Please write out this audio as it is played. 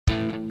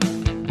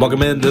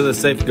Welcome into the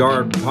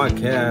Safeguard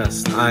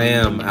Podcast. I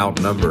am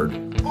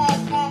outnumbered.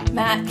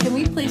 Matt, can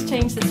we please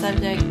change the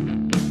subject?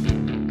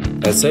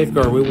 At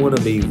Safeguard, we want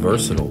to be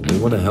versatile. We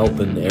want to help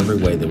in every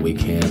way that we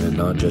can and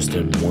not just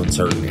in one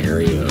certain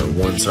area or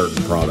one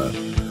certain product.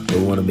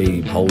 We want to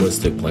be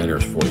holistic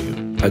planners for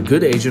you. A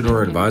good agent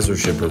or advisor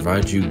should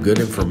provide you good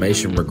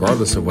information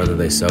regardless of whether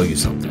they sell you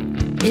something.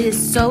 It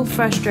is so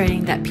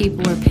frustrating that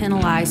people are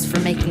penalized for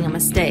making a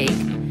mistake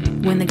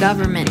when the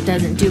government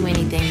doesn't do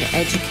anything to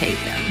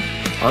educate them.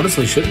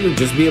 Honestly, shouldn't it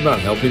just be about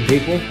helping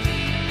people?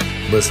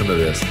 Listen to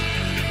this.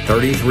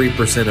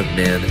 33% of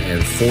men and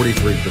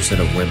 43%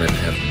 of women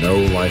have no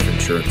life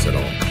insurance at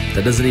all.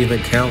 That doesn't even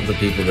count the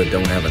people that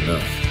don't have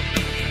enough.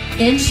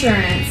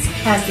 Insurance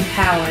has the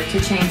power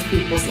to change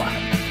people's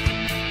lives.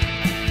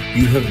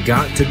 You have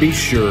got to be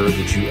sure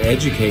that you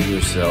educate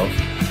yourself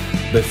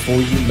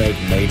before you make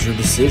major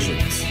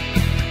decisions.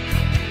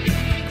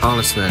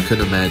 Honestly, I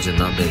couldn't imagine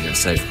not being a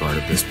Safeguard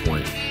at this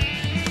point.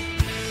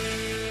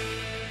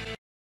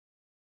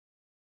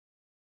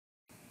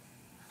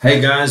 Hey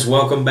guys,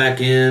 welcome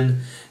back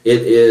in.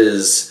 It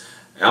is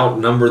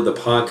Outnumbered the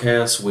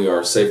Podcast. We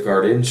are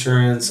Safeguard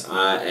Insurance.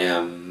 I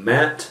am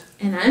Matt.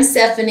 And I'm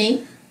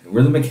Stephanie.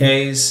 We're the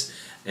McKays,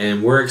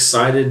 and we're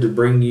excited to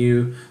bring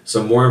you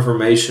some more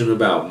information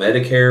about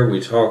Medicare.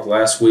 We talked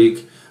last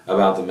week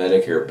about the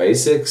Medicare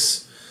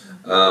basics,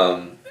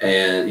 and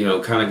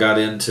kind of got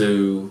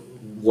into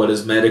what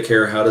is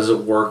Medicare, how does it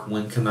work,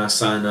 when can I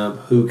sign up,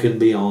 who can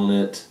be on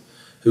it,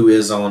 who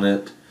is on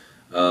it.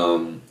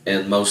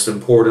 And most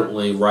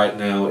importantly, right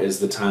now is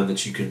the time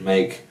that you can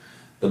make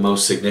the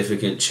most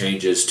significant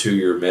changes to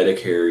your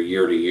Medicare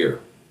year to year.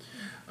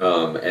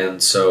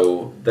 And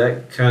so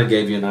that kind of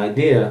gave you an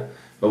idea,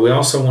 but we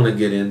also want to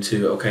get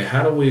into, okay,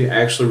 how do we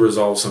actually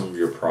resolve some of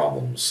your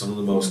problems, some of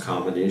the most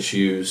common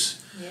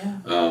issues,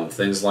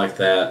 things like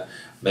that,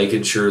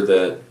 making sure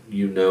that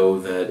you know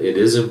that it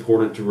is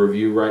important to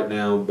review right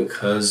now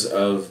because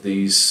of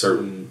these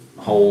certain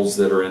holes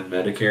that are in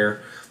Medicare.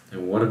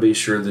 And we want to be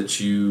sure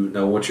that you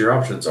know what your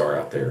options are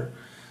out there.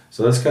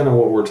 So that's kind of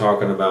what we're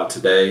talking about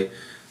today.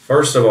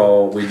 First of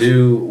all,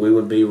 we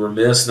would be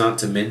remiss not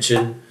to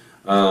mention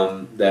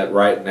that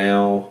right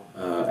now,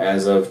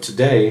 as of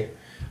today,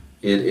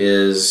 it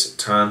is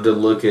time to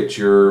look at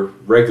your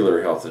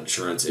regular health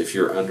insurance if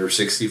you're under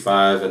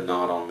 65 and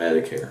not on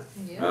Medicare.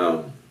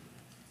 Yeah.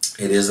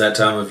 It is that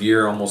time of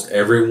year. Almost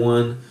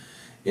everyone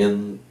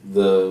in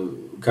the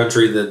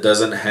country that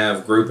doesn't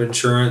have group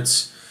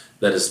insurance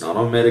that is not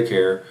on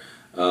Medicare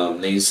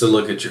needs to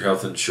look at your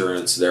health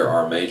insurance. There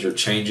are major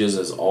changes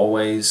as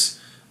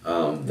always.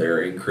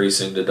 They're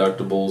increasing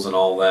deductibles and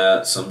all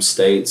that. Some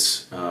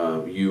states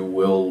you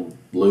will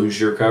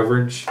lose your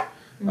coverage,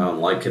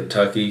 like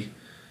Kentucky,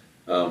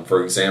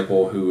 for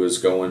example, who is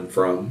going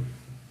from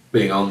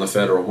being on the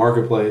federal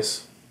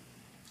marketplace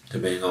to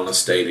being on a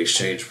state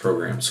exchange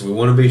program. So we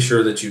want to be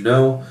sure that you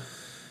know.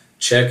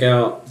 Check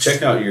out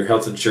your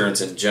health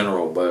insurance in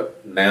general,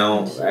 but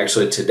now,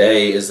 actually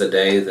today is the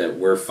day that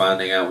we're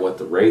finding out what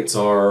the rates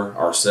are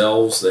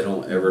ourselves. They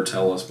don't ever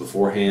tell us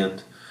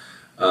beforehand.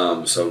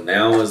 So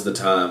now is the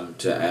time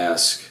to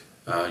ask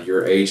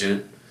your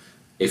agent,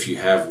 if you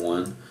have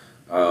one,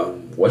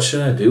 what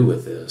should I do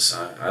with this?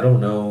 I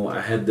don't know.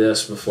 I had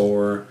this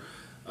before,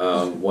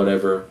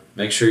 whatever.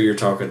 Make sure you're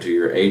talking to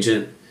your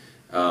agent.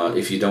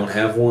 If you don't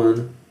have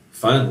one,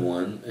 find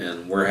one,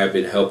 and we're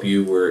happy to help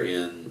you. We're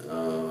in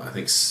I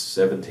think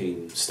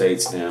 17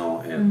 states now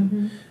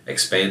and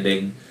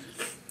expanding.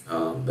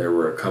 There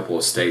were a couple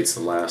of states the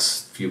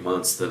last few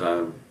months that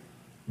I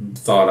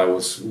thought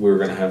we were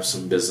going to have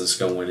some business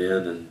going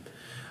in,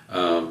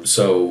 and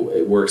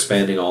so we're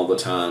expanding all the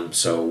time.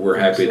 So we're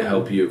happy to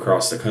help you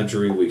across the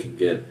country. We can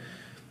get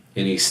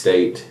any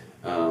state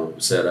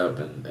set up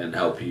and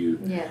help you.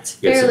 Yeah, it's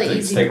get fairly some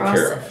things easy taken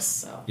process. care of.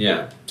 So.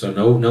 Yeah, so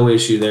no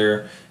issue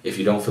there. If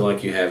you don't feel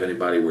like you have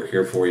anybody, we're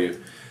here for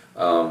you.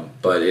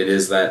 But it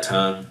is that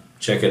time.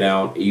 Check it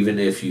out. Even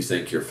if you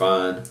think you're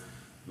fine,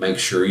 make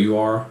sure you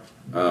are,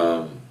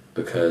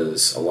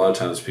 because a lot of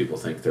times people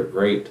think they're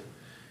great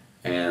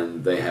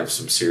and they have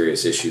some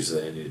serious issues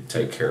that they need to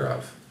take care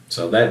of.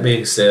 So that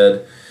being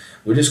said,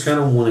 we just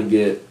kind of want to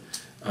get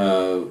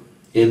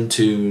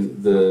into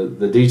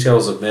the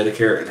details of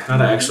Medicare and how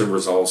to actually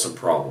resolve some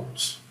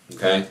problems.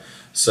 Okay,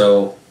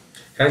 so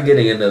kind of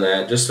getting into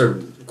that, just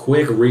a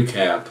quick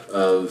recap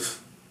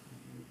of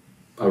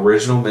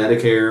original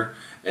Medicare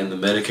and the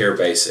Medicare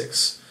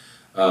basics.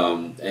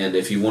 And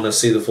if you want to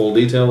see the full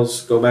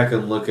details, go back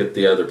and look at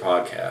the other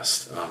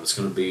podcast. It's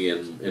going to be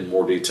in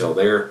more detail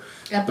there.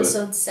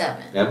 Episode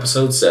 7.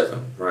 Episode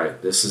 7,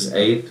 right. This is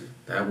 8.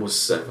 That was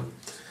 7.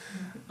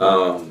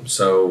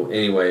 So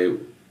anyway,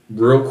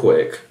 real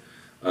quick,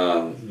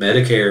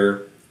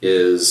 Medicare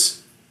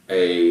is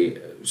a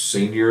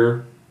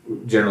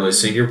generally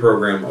senior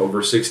program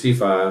over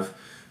 65.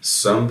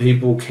 Some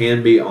people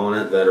can be on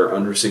it that are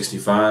under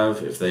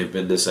 65 if they've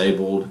been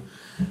disabled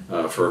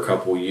for a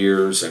couple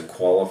years and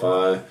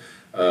qualify.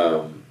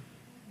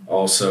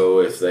 Also,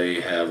 if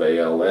they have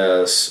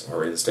ALS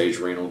or end-stage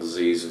renal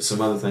disease and some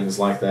other things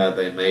like that,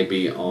 they may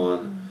be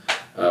on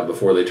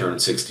before they turn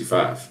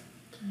 65.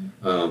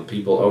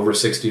 People over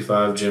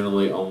 65,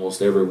 generally,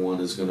 almost everyone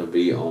is going to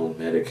be on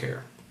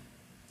Medicare.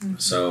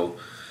 So,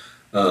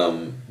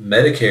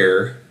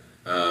 Medicare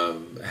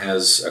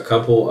has a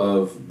couple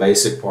of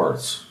basic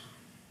parts.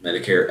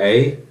 Medicare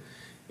A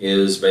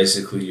is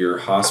basically your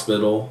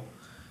hospital,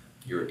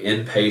 your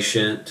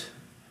inpatient,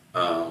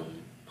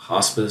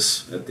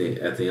 hospice at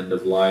the end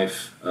of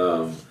life,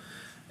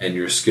 and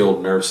your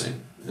skilled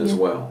nursing as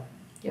well.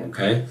 Yep.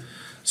 Okay,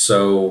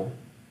 so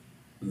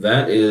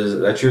that's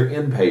your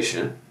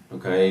inpatient.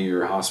 Okay,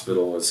 your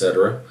hospital,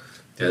 etc.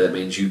 Yeah, that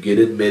means you get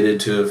admitted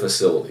to a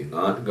facility,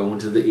 not going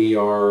to the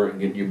ER and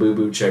getting your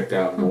boo-boo checked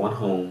out and going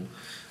home.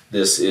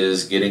 This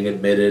is getting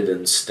admitted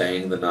and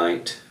staying the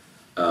night.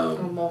 Or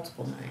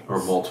multiple nights.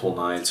 Or multiple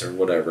nights or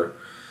whatever.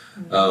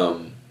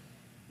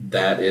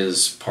 That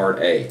is part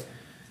A.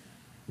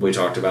 We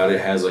talked about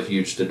it has a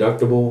huge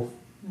deductible,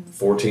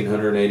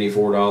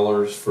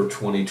 $1,484 for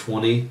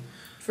 2020.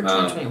 For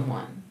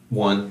 2021.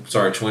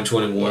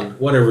 2021,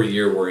 whatever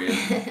year we're in.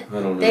 I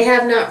don't know. They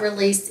have not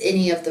released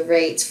any of the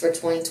rates for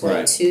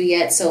 2022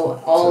 yet,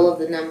 so all of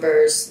the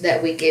numbers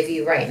that we give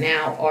you right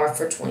now are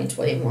for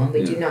 2021.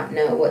 We do not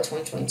know what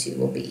 2022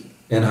 will be.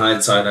 In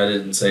hindsight, I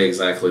didn't say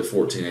exactly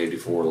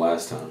 1484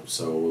 last time,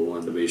 so we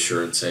wanted to be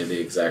sure and say the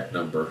exact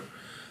number.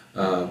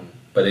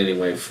 But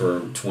anyway,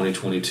 for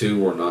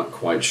 2022, we're not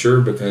quite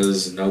sure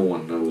because no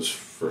one knows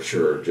for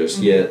sure just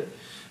yet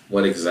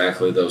what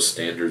exactly those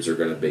standards are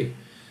going to be.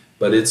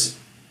 But it's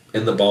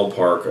in the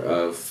ballpark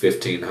of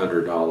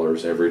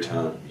 $1,500 every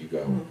time you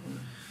go.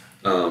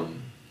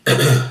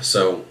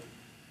 So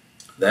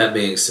that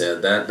being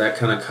said, that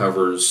kind of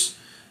covers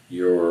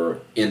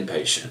your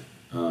inpatient.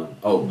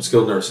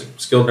 Skilled nursing.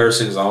 Skilled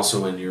nursing is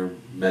also in your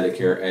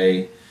Medicare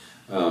A.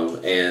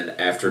 And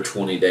after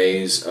 20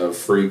 days of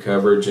free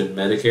coverage in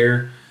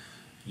Medicare,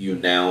 you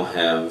now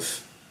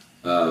have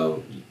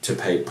to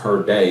pay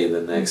per day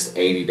the next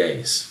 80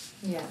 days.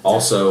 Yeah.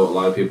 Also, a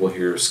lot of people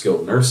hear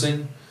skilled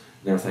nursing.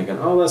 They're thinking,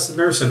 oh, that's a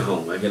nursing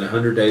home. I get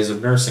 100 days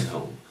of nursing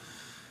home.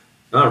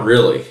 Not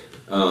really.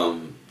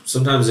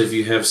 Sometimes if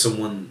you have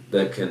someone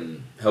that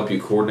can help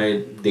you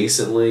coordinate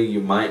decently,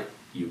 you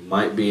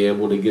might be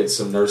able to get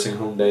some nursing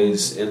home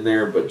days in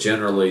there. But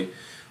generally,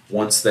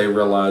 once they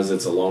realize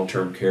it's a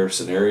long-term care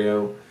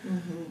scenario,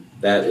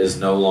 that is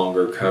no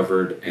longer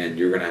covered, and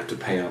you're going to have to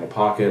pay out of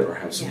pocket or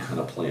have some kind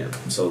of plan.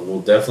 So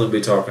we'll definitely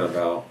be talking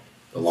about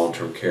the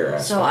long-term care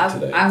aspect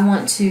today. I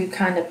want to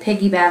kind of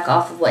piggyback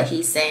off of what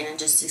he's saying and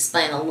just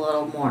explain a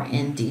little more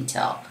in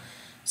detail.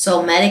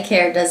 So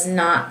Medicare does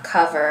not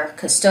cover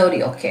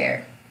custodial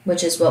care,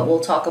 which is what we'll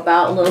talk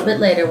about a little bit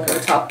later when we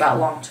talk about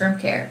long-term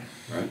care.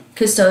 Right.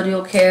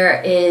 Custodial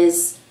care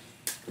is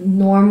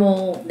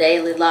normal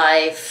daily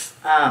life.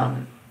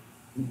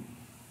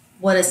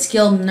 What a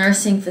skilled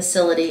nursing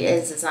facility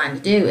is designed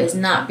to do is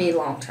not be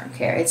long-term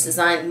care. It's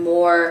designed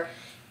more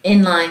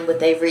in line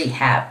with a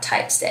rehab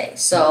type stay.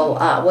 So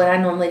what I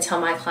normally tell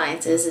my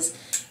clients is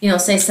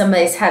say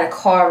somebody's had a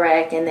car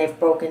wreck and they've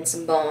broken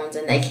some bones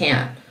and they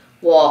can't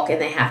walk and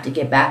they have to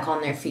get back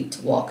on their feet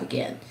to walk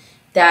again.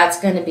 That's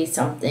going to be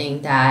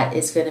something that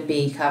is going to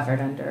be covered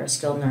under a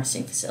skilled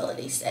nursing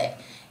facility stay.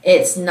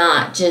 It's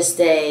not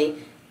just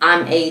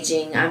I'm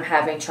aging, I'm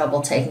having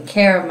trouble taking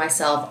care of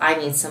myself, I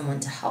need someone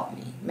to help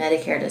me.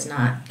 Medicare does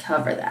not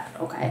cover that,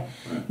 okay?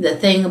 Right. The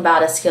thing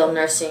about a skilled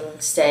nursing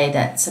stay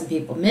that some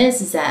people miss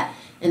is that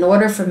in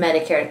order for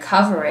Medicare to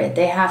cover it,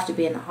 they have to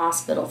be in the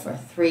hospital for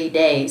 3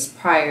 days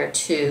prior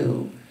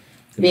to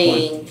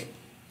being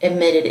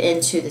admitted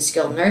into the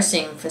skilled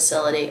nursing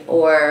facility,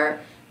 or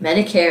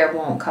Medicare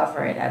won't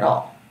cover it at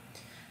all.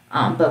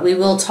 But we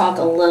will talk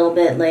a little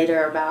bit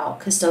later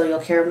about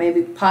custodial care,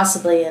 maybe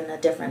possibly in a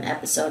different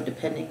episode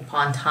depending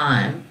upon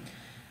time,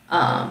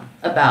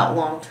 about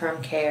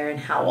long-term care and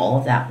how all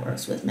of that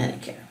works with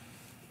Medicare.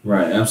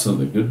 Right,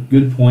 absolutely.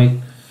 Good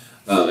point.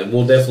 And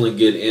we'll definitely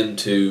get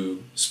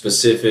into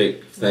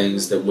specific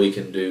things that we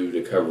can do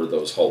to cover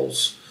those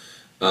holes.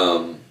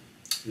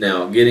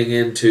 Now, getting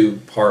into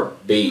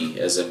Part B,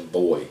 as in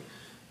boy,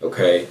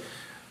 okay?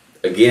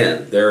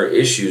 Again, there are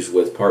issues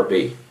with Part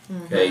B.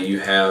 Okay, you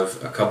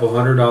have a couple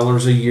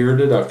 $100 a year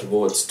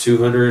deductible. It's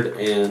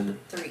 $203.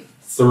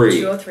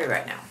 203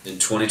 right now. In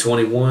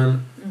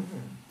 2021,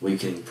 we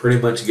can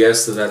pretty much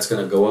guess that that's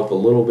going to go up a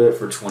little bit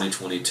for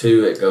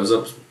 2022. It goes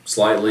up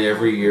slightly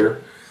every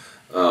year,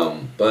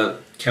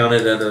 but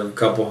counted at a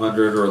couple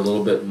hundred or a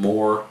little bit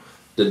more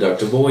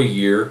deductible a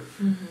year.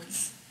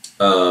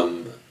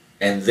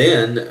 And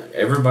then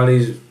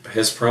everybody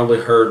has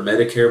probably heard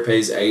Medicare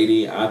pays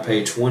 $80, I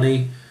pay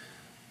 $20.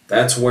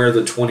 That's where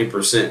the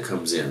 20%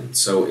 comes in.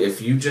 So if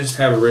you just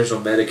have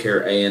original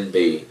Medicare A and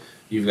B,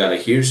 you've got a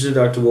huge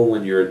deductible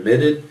when you're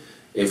admitted.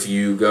 If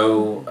you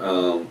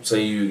go,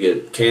 say you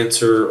get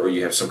cancer or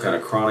you have some kind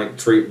of chronic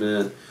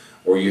treatment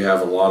or you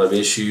have a lot of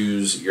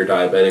issues, you're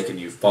diabetic and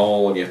you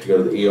fall and you have to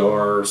go to the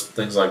ER,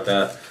 things like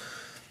that,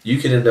 you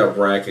can end up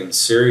racking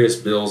serious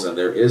bills, and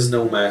there is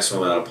no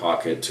maximum out of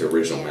pocket to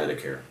original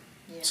Medicare.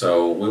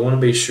 So we want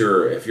to be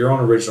sure if you're on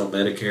original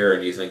Medicare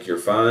and you think you're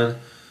fine,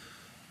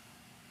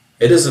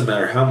 it doesn't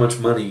matter how much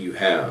money you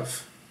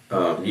have.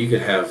 You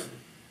could have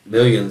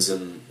millions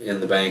in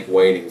the bank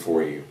waiting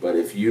for you, but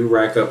if you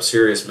rack up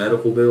serious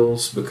medical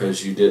bills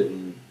because you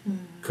didn't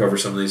cover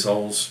some of these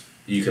holes,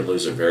 you can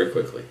lose it very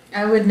quickly.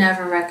 I would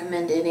never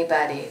recommend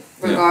anybody,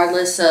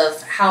 regardless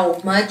of how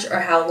much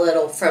or how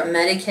little, from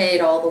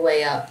Medicaid all the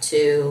way up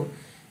to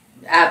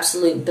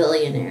absolute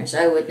billionaires.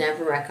 I would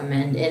never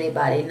recommend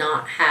anybody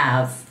not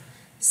have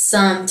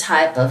some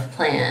type of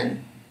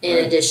plan in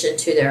addition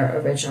to their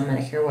original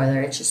Medicare,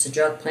 whether it's just a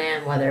drug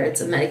plan, whether it's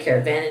a Medicare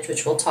Advantage,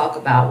 which we'll talk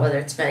about, whether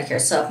it's Medicare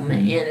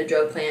Supplement and a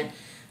drug plan,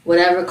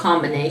 whatever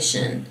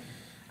combination.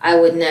 I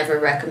would never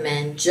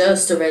recommend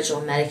just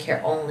original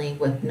Medicare only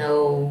with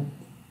no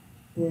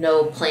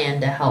plan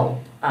to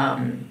help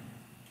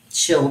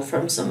shield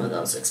from some of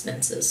those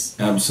expenses.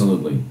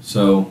 Absolutely.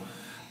 So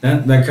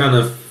that kind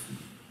of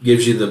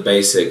gives you the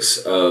basics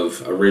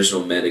of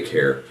original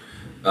Medicare.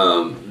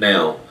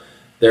 Now,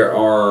 there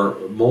are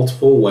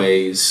multiple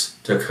ways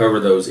to cover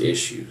those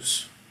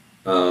issues.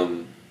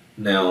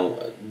 Now,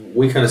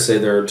 we kind of say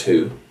there are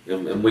two,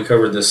 and we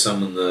covered this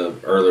some in the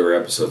earlier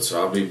episodes, so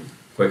I'll be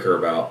quicker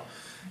about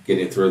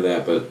getting through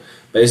that. But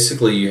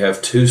basically, you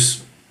have two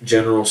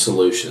general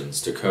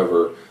solutions to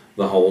cover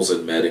the holes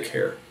in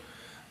Medicare.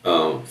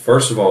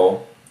 First of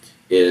all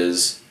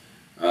is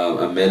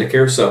a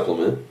Medicare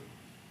supplement,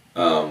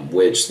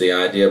 which the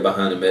idea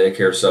behind a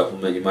Medicare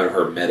supplement, you might have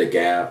heard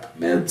Medigap,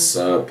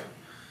 MedSup,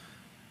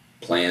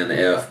 Plan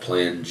F,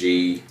 Plan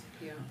G,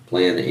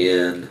 Plan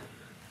N,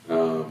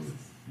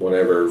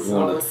 whatever. It's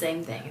all the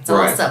same thing. It's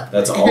right. all supplement.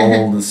 That's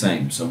all the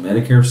same. So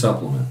Medicare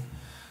supplement.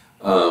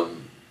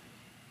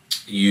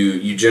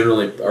 You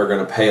generally are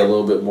going to pay a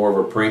little bit more of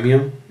a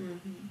premium,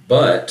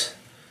 but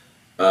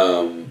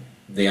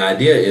the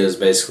idea is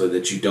basically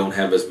that you don't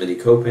have as many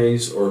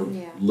copays or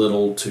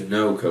little to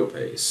no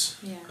copays.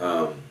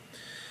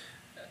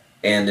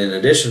 And in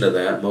addition to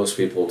that, most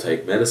people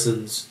take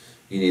medicines.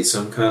 You need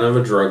some kind of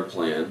a drug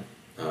plan.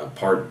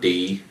 Part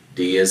D.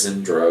 D is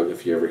in drug,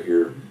 if you ever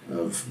hear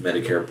of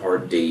Medicare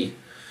Part D.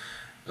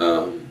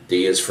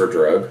 D is for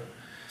drug.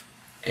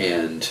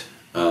 And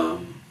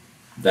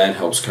that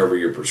helps cover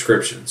your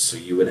prescriptions. So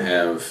you would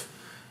have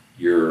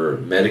your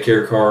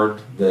Medicare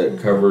card that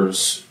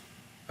covers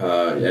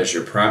as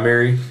your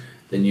primary.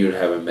 Then you would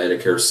have a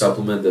Medicare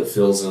supplement that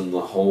fills in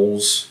the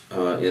holes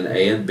in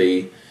A and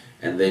B.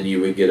 And then you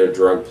would get a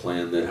drug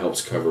plan that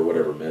helps cover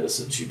whatever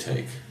medicines you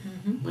take.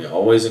 We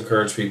always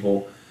encourage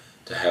people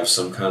to have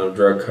some kind of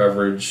drug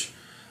coverage,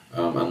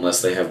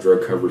 unless they have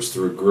drug coverage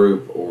through a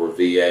group or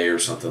VA or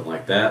something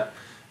like that,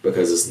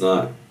 because it's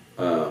not,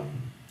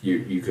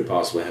 you could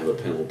possibly have a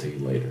penalty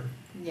later.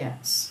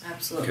 Yes,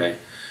 absolutely. Okay,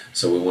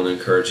 so we want to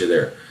encourage you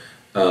there.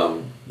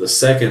 The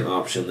second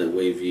option that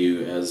we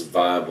view as a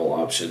viable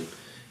option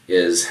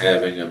is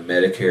having a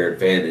Medicare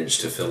Advantage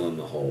to fill in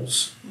the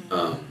holes.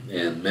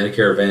 And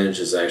Medicare Advantage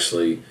is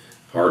actually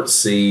Part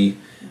C.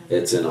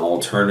 It's an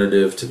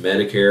alternative to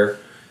Medicare,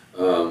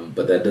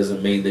 but that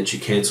doesn't mean that you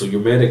cancel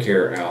your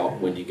Medicare out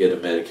when you get a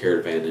Medicare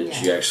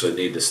Advantage. You actually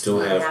need to still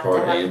have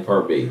Part A and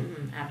Part B.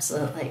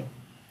 Absolutely.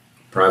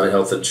 Private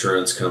health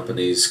insurance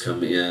companies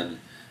come in,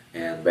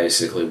 and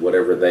basically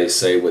whatever they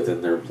say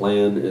within their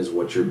plan is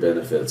what your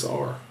benefits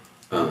are.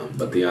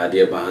 But the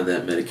idea behind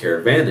that Medicare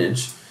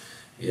Advantage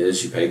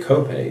is you pay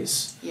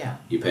copays.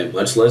 You pay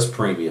much less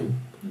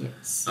premium.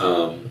 Yes.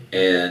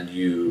 And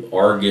you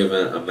are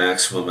given a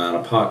maximum out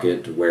of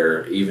pocket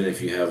where even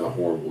if you have a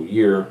horrible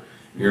year,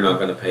 you're not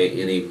going to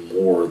pay any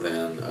more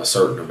than a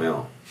certain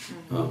amount.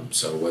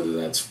 So whether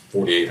that's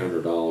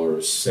 $4,800,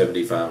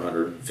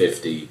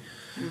 $7,550,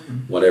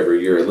 whatever,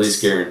 you're at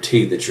least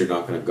guaranteed that you're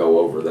not going to go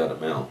over that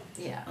amount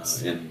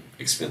in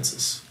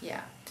expenses.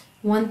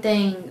 One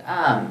thing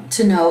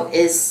to note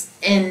is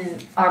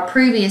in our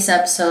previous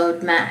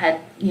episode, Matt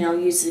had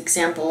used the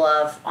example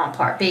of on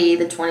Part B,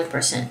 the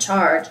 20%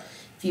 charge.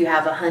 If you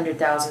have a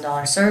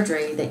 $100,000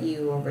 surgery, that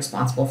you are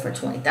responsible for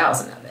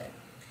 $20,000 of it.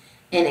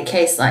 In a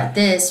case like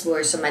this,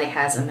 where somebody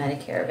has a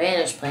Medicare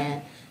Advantage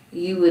plan,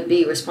 you would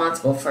be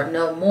responsible for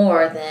no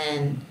more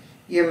than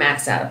your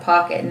max out of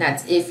pocket, and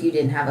that's if you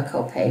didn't have a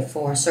copay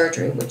for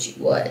surgery, which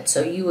you would.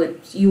 So you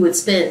would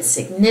spend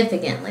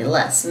significantly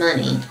less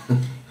money.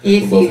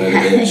 If you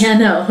had,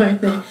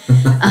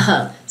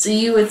 so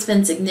you would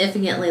spend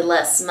significantly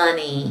less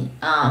money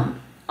on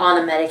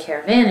a Medicare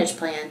Advantage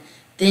plan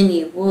than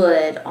you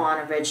would on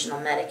original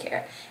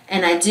Medicare.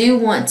 And I do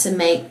want to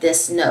make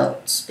this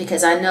note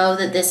because I know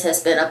that this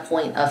has been a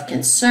point of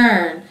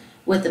concern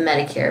with the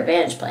Medicare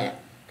Advantage plan.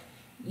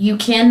 You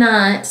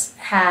cannot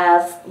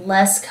have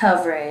less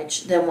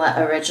coverage than what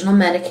original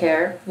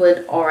Medicare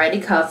would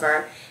already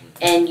cover,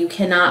 and you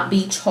cannot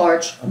be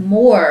charged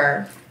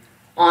more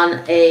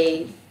on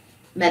a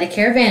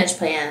Medicare Advantage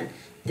plan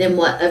than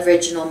what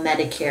original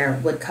Medicare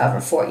would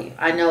cover for you.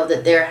 I know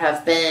that there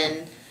have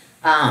been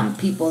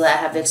people that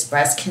have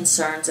expressed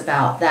concerns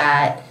about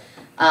that,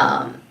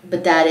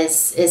 but that is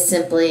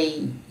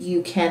simply,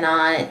 you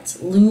cannot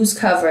lose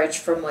coverage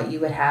from what you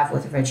would have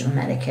with original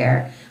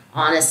Medicare.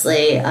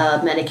 Honestly,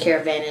 Medicare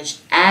Advantage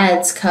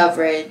adds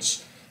coverage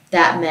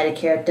that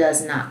Medicare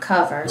does not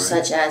cover, Right.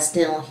 such as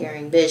dental,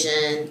 hearing,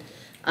 vision.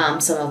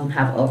 Some of them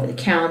have over the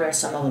counter,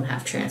 some of them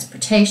have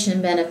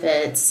transportation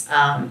benefits.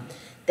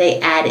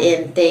 They add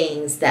in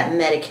things that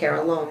Medicare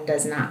alone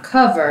does not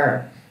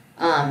cover.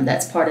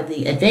 That's part of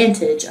the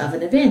advantage of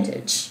an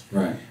advantage.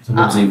 Right.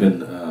 Sometimes even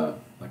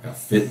like a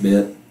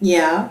Fitbit,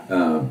 Yeah.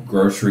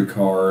 grocery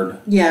card.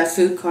 Yeah,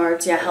 food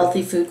cards. Yeah,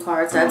 healthy food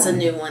cards. That's a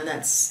new one.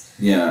 That's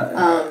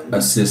Yeah.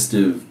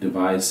 Assistive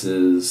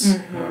devices.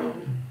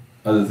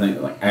 Other things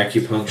like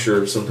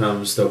acupuncture,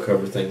 sometimes they'll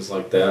cover things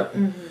like that.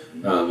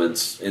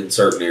 It's in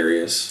certain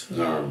areas.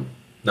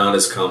 Not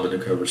as common to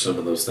cover some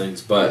of those things,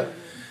 but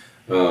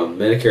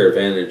Medicare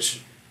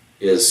Advantage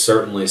is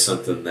certainly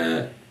something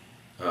that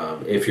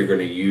if you're going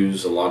to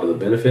use a lot of the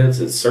benefits,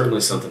 it's certainly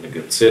something to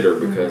consider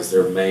because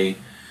there may,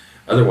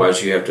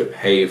 otherwise you have to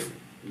pay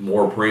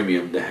more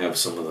premium to have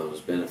some of those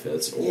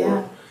benefits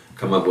or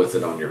come up with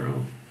it on your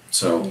own.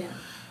 So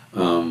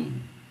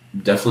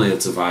definitely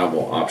it's a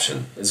viable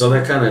option. And so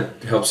that kind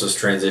of helps us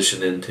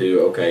transition into,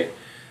 okay,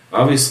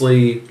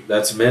 obviously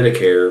that's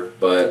Medicare,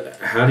 but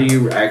how do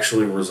you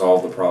actually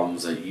resolve the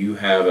problems that you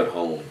have at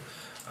home?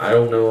 I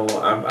don't know.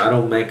 I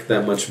don't make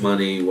that much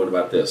money. What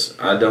about this?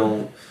 I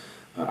don't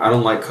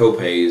like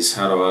copays.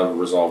 How do I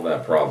resolve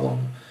that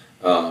problem?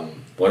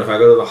 What if I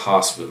go to the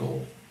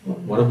hospital?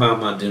 What about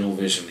my dental,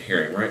 vision,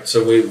 hearing? Right.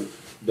 So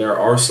there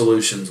are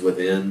solutions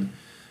within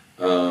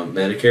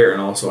Medicare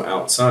and also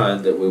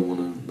outside that we want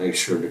to make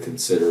sure to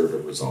consider to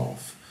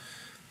resolve.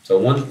 So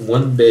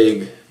one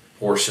big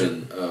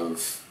portion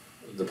of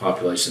the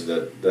population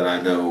that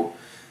I know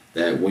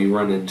that we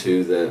run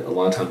into that a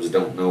lot of times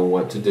don't know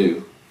what to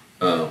do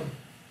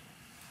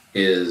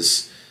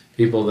is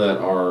people that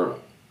are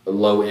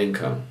low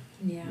income.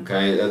 Yeah.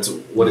 Okay, that's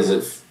what is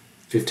it,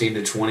 15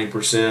 to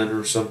 20%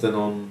 or something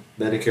on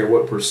Medicare?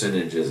 What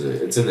percentage is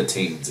it? It's in the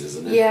teens,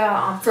 isn't it?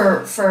 Yeah,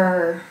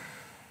 for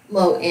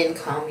low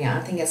income,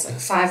 I think it's like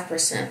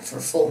 5% for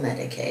full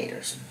Medicaid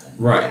or something.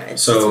 Right. Yeah,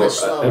 it's So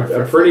much lower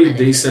for a full pretty Medicaid.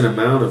 decent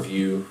amount of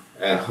you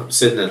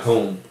sitting at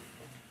home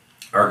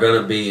are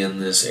going to be in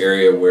this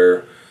area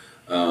where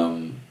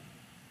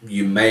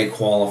you may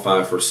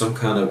qualify for some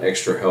kind of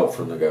extra help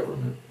from the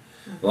government.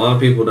 A lot of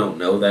people don't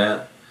know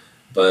that,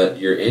 but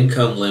your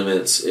income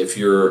limits, if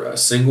you're a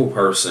single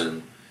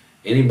person,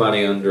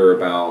 anybody under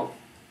about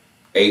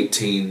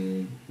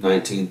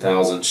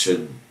 19,000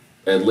 should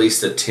at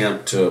least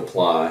attempt to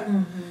apply.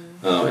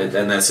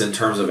 And that's in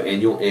terms of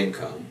annual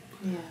income.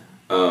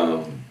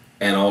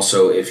 And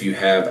also if you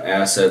have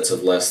assets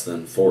of less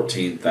than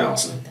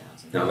 14,000.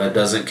 Now that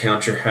doesn't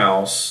count your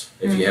house.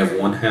 If you have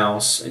one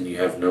house and you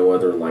have no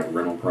other like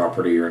rental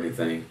property or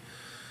anything,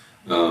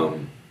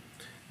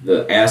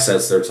 the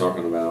assets they're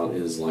talking about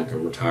is like a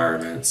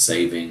retirement,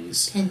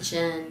 savings,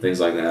 pension, things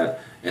like that,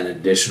 and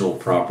additional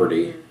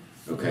property.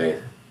 Okay,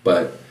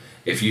 but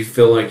if you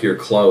feel like you're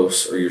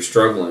close or you're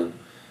struggling,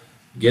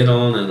 get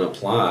on and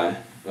apply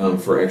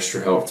for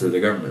extra help through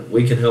the government.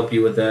 We can help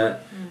you with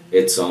that.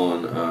 It's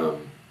on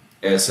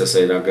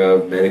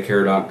SSA.gov,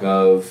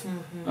 Medicare.gov.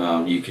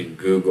 You can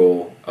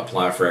Google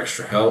apply for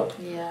extra help.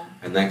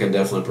 And that can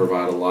definitely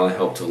provide a lot of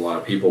help to a lot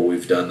of people.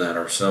 We've done that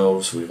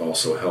ourselves. We've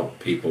also helped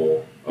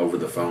people over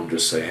the phone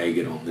just say, hey,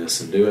 get on this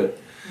and do it.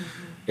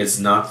 It's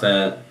not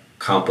that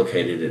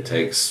complicated. It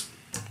takes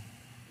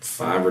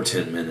 5 or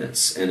 10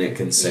 minutes, and it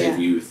can save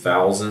you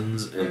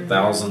thousands and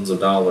thousands of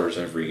dollars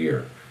every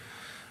year.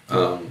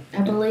 I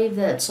believe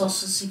that Social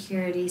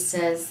Security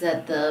says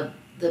that the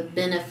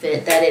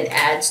benefit that it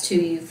adds to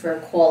you for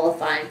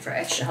qualifying for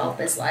extra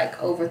help is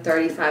like over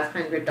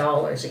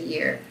 $3,500 a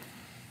year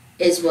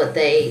is what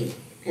they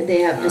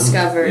have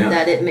discovered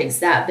that it makes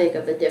that big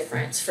of a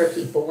difference for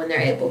people when they're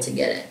able to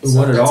get it.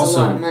 So that's a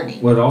lot of money.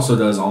 What it also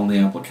does on the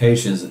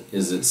applications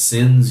is it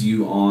sends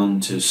you on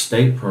to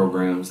state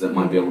programs that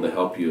might be able to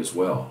help you as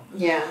well.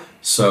 Yeah.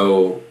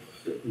 So,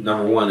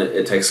 number one,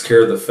 it takes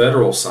care of the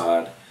federal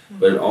side,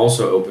 but it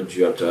also opens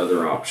you up to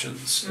other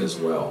options as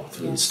well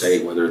through the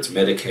state, whether it's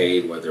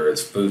Medicaid, whether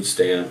it's food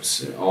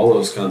stamps, all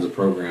those kinds of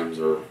programs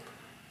are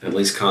at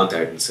least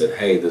contacted and said,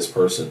 hey, this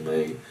person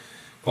may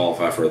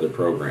qualify for other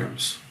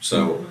programs.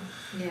 So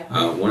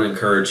I want to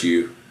encourage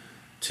you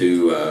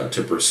to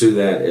pursue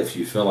that if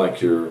you feel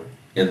like you're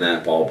in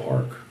that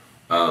ballpark.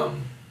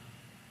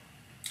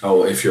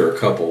 If you're a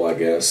couple, I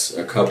guess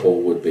a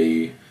couple would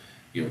be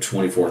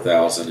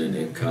 24,000 in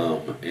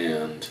income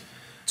and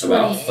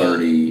about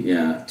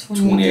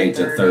 28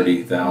 to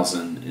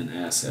 30,000 in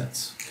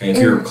assets. Okay, if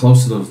you're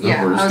close to those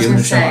numbers, give it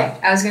a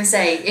shot. I was gonna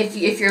say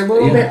if you're a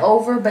little bit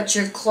over but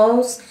you're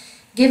close,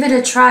 give it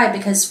a try,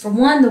 because for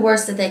one, the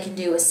worst that they can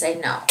do is say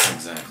no.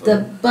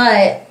 Exactly.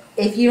 But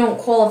if you don't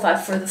qualify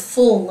for the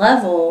full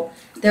level,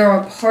 there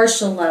are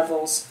partial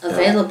levels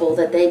available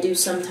that they do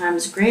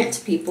sometimes grant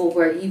to people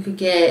where you could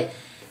get,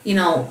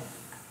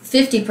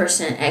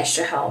 50%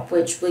 extra help,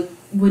 which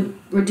would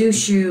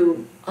reduce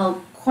you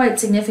quite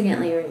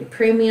significantly on your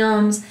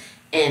premiums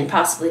and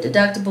possibly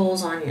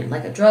deductibles on your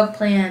like a drug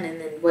plan, and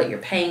then what you're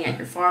paying at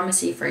your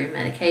pharmacy for your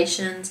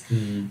medications.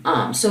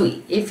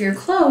 So if you're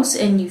close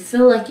and you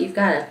feel like you've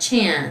got a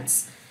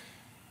chance,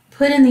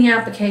 put in the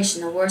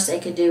application. The worst they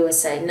could do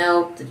is say,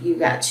 no, you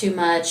got too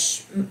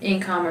much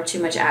income or too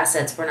much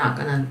assets. We're not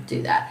going to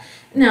do that.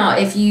 Now,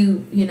 if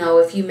you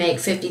make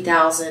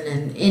 $50,000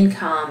 in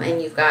income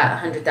and you've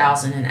got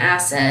 $100,000 in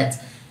assets,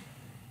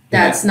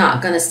 that's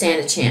not going to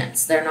stand a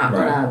chance. They're not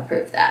going to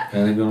approve that.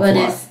 But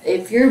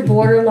if you're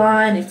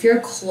borderline, if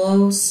you're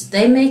close,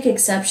 they make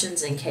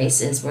exceptions in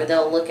cases where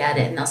they'll look at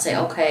it and they'll say,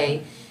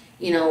 okay,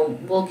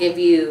 we'll give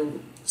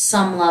you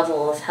some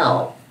level of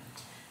help.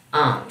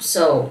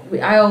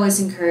 I always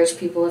encourage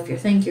people, if you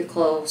think you're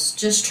close,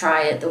 just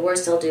try it. The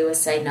worst they'll do is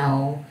say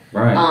no.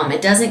 Right. It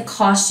doesn't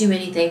cost you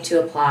anything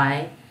to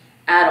apply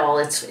at all.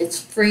 It's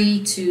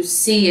free to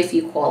see if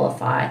you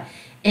qualify.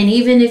 And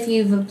even if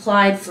you've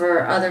applied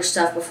for other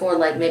stuff before,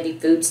 like maybe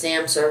food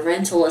stamps or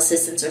rental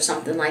assistance or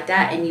something like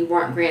that, and you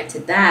weren't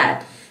granted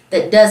that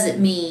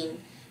doesn't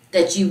mean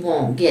that you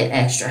won't get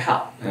extra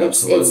help.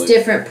 Absolutely. It's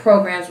different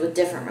programs with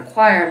different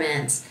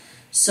requirements.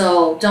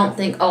 So don't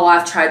think, oh,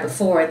 I've tried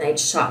before and they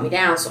shot me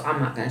down, so I'm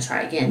not going to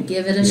try again.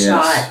 Give it a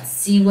shot.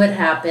 See what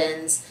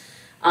happens.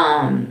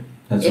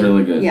 That's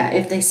really good. Yeah,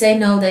 if they say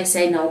no, they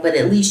say no, but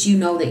at least you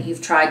know that you've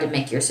tried to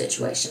make your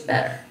situation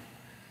better.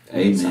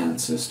 Amen,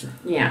 sister.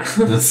 Yeah.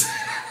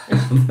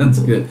 That's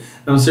good.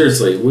 No,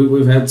 seriously,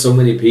 we've had so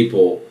many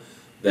people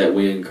that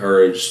we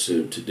encouraged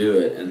to do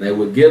it, and they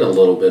would get a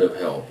little bit of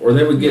help, or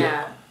they would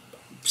get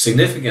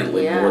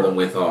significantly more than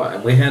we thought.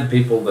 And we had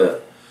people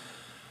that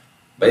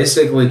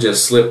basically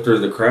just slipped through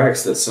the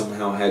cracks that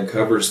somehow had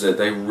coverage that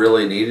they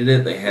really needed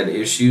it. They had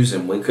issues,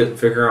 and we couldn't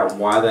figure out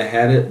why they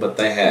had it, but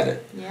they had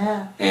it.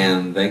 Yeah.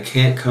 And they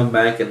can't come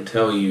back and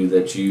tell you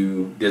that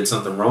you did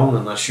something wrong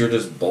unless you're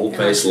just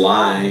bold-faced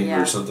lying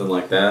or something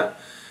like that.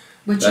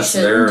 Which you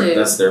shouldn't do.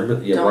 That's their,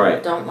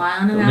 right. Don't lie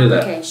on an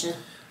application.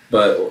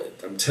 But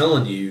I'm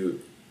telling you,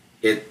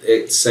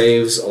 it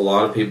saves a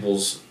lot of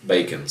people's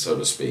bacon, so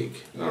to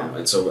speak.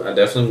 And so I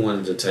definitely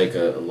wanted to take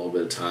a little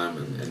bit of time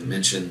and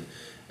mention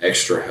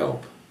extra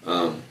help.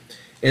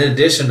 In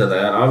addition to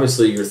that,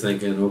 obviously you're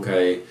thinking,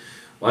 okay,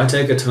 well, I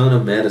take a ton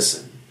of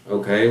medicine.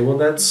 Okay, well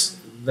that's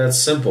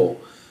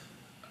simple,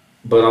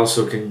 but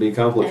also can be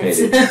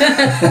complicated.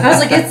 I was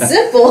like, it's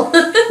simple.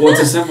 Well, it's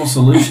a simple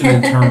solution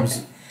in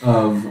terms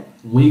of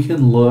we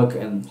can look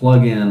and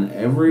plug in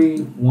every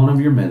one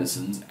of your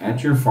medicines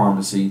at your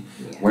pharmacy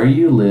where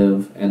you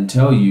live and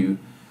tell you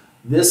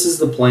this is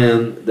the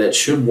plan that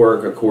should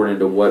work according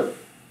to what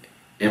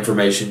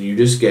information you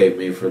just gave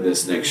me for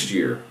this next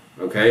year,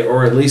 okay?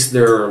 Or at least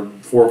there are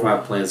 4 or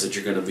 5 plans that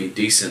you're going to be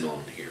decent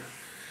on here,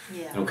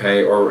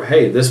 okay? Or,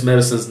 hey, this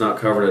medicine's not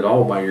covered at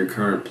all by your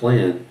current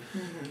plan.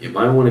 You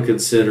might want to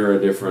consider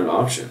a different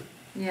option.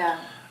 Yeah.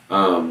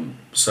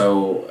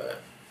 So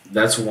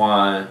that's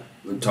why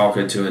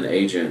talking to an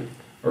agent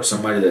or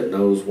somebody that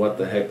knows what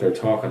the heck they're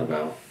talking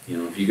about,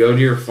 if you go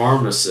to your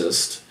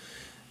pharmacist,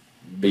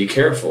 be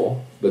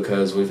careful,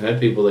 because we've had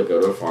people that go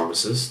to a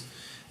pharmacist,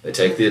 they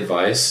take the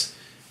advice,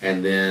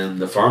 and then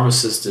the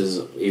pharmacist is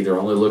either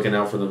only looking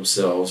out for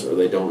themselves or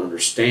they don't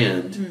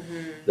understand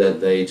that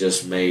they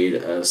just made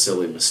a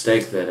silly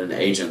mistake that an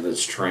agent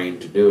that's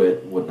trained to do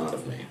it would not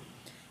have made.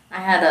 I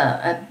had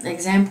an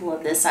example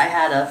of this. I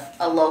had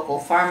a local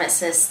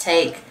pharmacist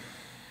change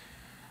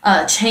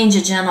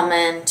a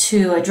gentleman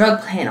to a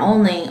drug plan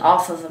only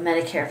off of a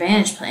Medicare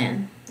Advantage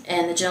plan.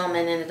 And the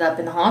gentleman ended up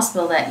in the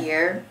hospital that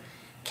year,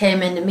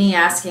 came into me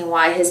asking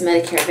why his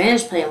Medicare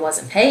Advantage plan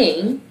wasn't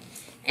paying.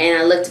 And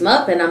I looked him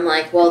up and I'm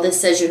like, well, this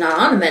says you're not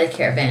on a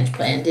Medicare Advantage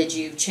plan. Did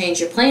you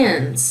change your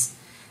plans?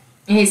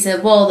 And he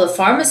said, well, the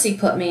pharmacy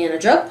put me in a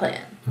drug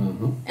plan.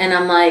 And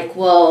I'm like,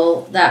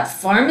 well, that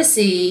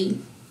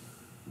pharmacy,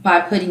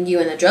 by putting you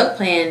in the drug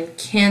plan,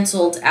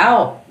 canceled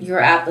out your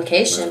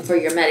application for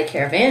your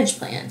Medicare Advantage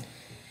plan.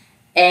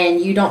 And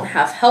you don't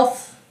have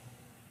health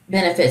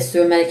benefits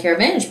through a Medicare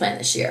Advantage plan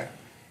this year.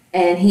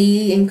 And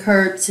he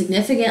incurred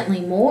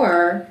significantly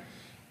more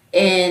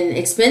in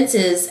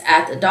expenses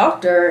at the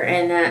doctor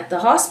and at the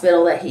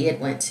hospital that he had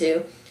went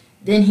to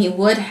than he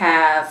would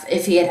have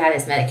if he had had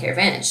his Medicare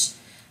Advantage.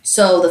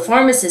 So the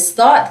pharmacist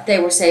thought that they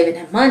were saving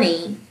him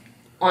money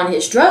on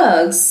his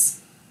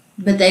drugs,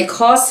 but they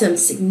cost him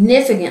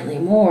significantly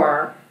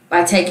more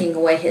by taking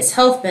away his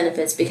health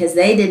benefits because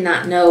they did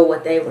not know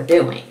what they were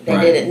doing. They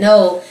didn't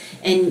know,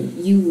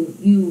 and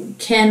you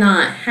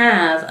cannot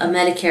have a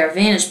Medicare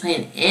Advantage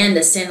plan and a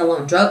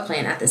standalone drug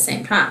plan at the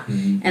same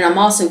time. And I'm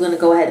also going to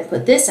go ahead and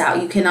put this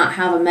out. You cannot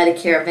have a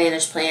Medicare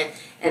Advantage plan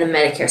and a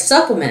Medicare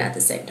supplement at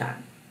the same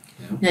time.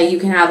 Now, you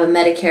can have a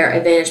Medicare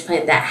Advantage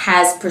plan that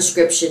has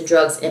prescription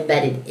drugs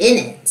embedded in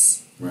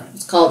it.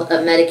 It's called a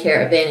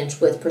Medicare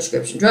Advantage with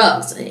prescription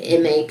drugs,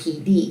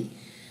 MAPD.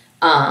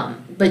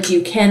 But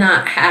you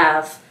cannot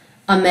have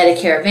a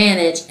Medicare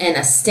Advantage and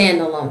a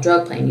standalone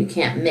drug plan. You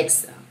can't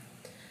mix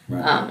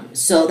them.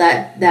 So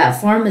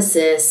that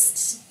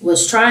pharmacist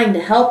was trying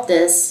to help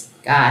this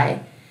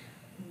guy,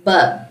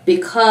 but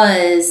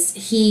because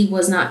he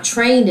was not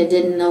trained and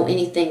didn't know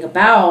anything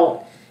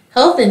about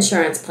health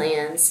insurance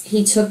plans,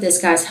 he took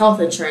this guy's health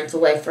insurance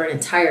away for an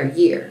entire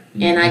year.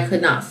 And I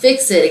could not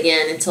fix it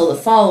again until the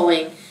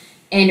following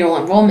annual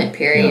enrollment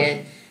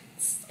period.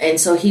 And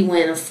so he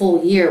went a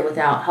full year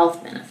without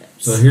health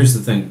benefits. So here's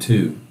the thing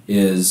too,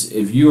 is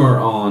if you are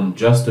on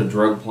just a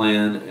drug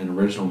plan and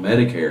original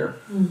Medicare,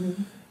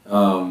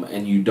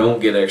 and you don't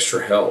get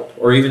extra help,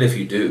 or even if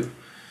you do,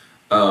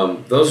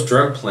 those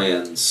drug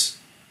plans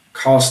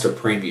cost a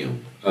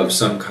premium of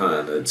some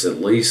kind. It's at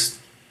least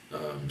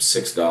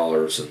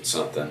 $6 and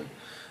something.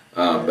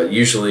 But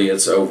usually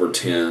it's over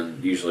 10.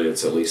 Usually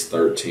it's at least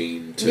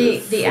 13 to the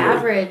 40.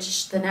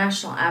 average, the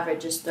national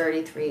average is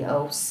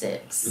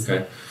 3306.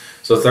 Okay.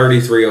 So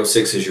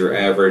 3306 is your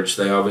average.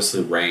 They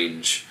obviously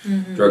range.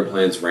 Drug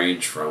plans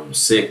range from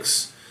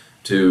 6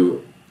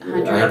 to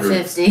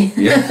 150.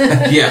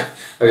 Yeah. Yeah.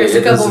 Okay, There's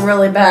a couple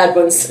really bad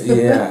ones.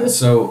 Yeah.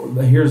 So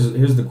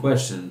here's the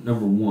question.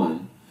 Number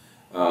one,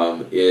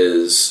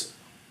 is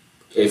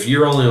if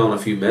you're only on a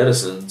few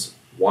medicines,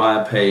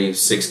 why pay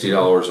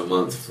 $60 a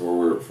month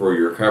for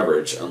your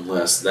coverage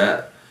unless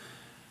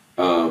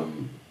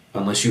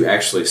you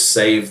actually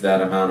save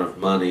that amount of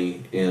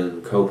money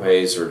in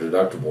copays or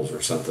deductibles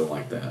or something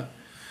like that.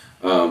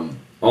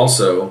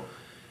 Also,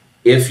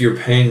 if you're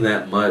paying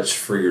that much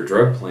for your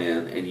drug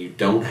plan and you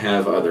don't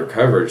have other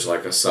coverage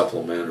like a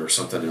supplement or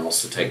something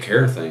else to take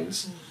care of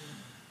things,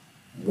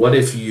 what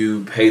if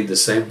you paid the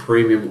same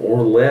premium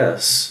or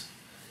less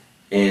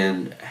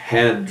and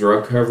had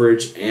drug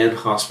coverage and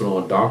hospital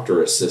and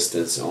doctor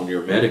assistance on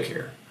your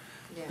Medicare?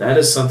 Yeah. That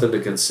is something to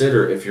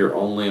consider if you're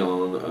only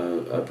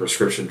on a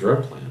prescription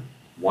drug plan.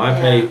 Why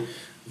Yeah. pay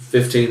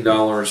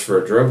 $15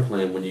 for a drug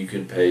plan when you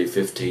can pay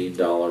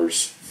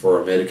 $15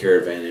 for a Medicare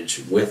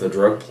Advantage with a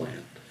drug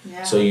plan?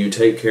 Yeah. So you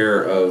take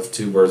care of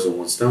two birds with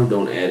one stone.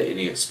 Don't add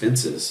any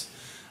expenses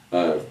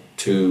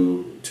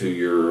to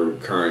your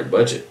current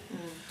budget.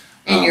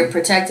 And you're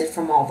protected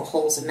from all the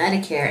holes in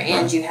Medicare,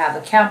 and Right. you have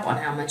a cap on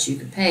how much you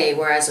can pay,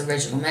 whereas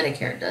original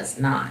Medicare does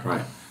not.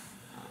 right.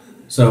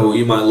 So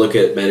you might look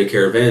at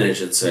Medicare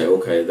Advantage and say,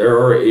 okay, there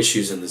are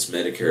issues in this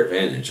Medicare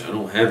Advantage. I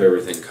don't have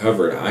everything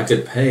covered. I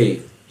could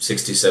pay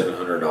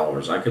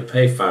 $6,700. I could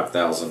pay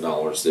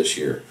 $5,000 this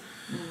year.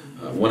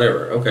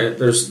 Whatever. Okay,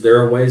 there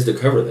are ways to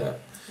cover that.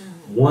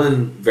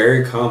 One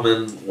very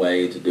common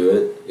way to do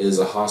it is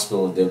a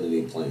hospital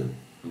indemnity plan.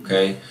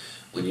 Okay,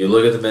 when you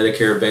look at the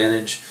Medicare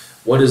Advantage,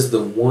 what is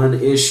the one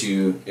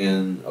issue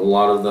in a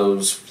lot of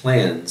those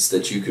plans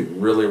that you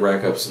could really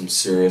rack up some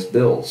serious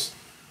bills?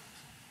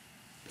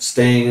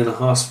 Staying in a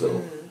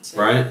hospital,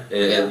 right?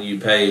 And you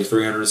pay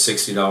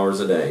 $360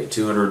 a day,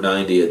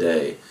 $290 a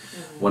day,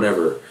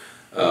 whatever,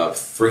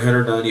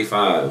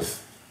 $395.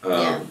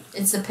 Yeah,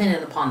 it's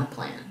dependent upon the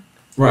plan.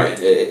 Right,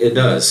 it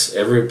does.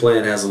 Every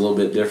plan has a little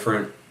bit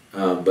different,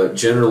 but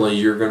generally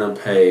you're going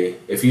to pay,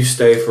 if you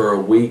stay for a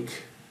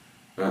week,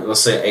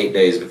 let's say 8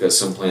 days, because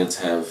some plans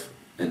have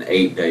an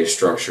 8-day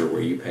structure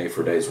where you pay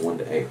for days 1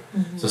 to 8.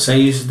 So say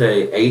you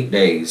stay 8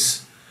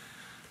 days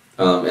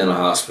in a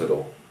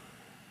hospital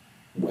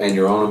and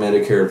you're on a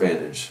Medicare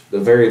Advantage, the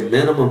very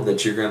minimum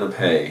that you're going to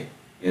pay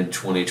in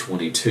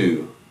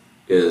 2022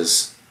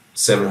 is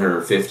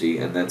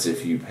 $750, and that's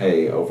if you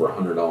pay over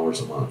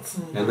 $100 a month.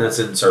 And that's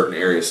in certain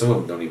areas. Some of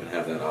them don't even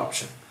have that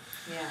option.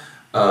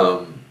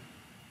 Yeah.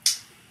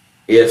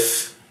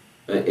 If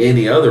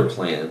any other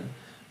plan,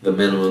 the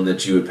minimum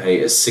that you would pay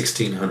is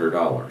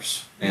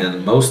 $1,600,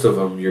 and most of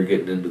them you're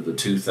getting into the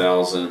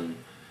 $2,000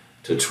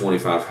 to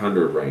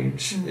 $2,500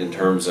 range in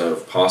terms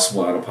of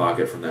possible out of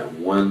pocket from that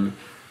one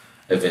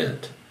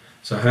event.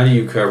 So how do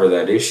you cover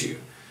that issue?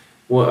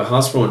 Well, a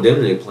hospital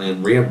indemnity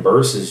plan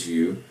reimburses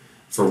you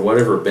for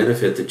whatever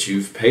benefit that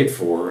you've paid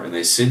for, and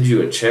they send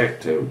you a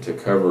check to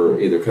cover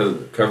either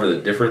cover the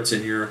difference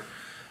in your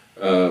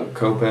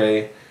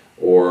copay,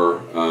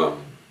 or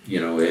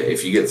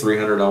if you get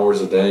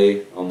 $300 a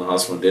day on the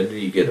hospital indemnity,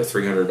 you get a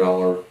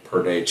 $300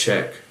 per day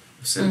check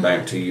sent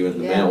back to you in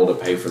the mail to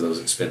pay for those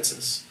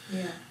expenses.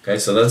 Yeah. Okay,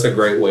 so that's a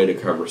great way to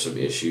cover some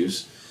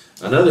issues.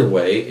 Another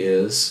way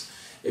is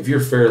if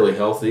you're fairly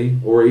healthy,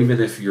 or even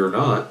if you're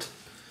not,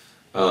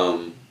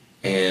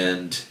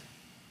 and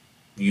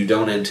you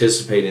don't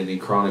anticipate any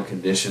chronic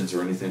conditions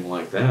or anything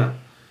like that,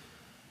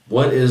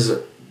 what is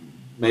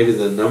maybe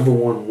the number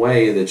one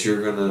way that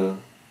you're gonna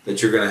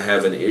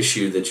have an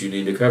issue that you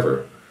need to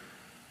cover?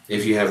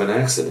 If you have an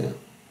accident,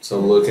 so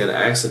look at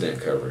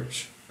accident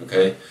coverage.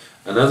 Okay,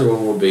 another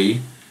one will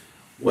be,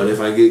 what if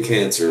I get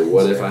cancer?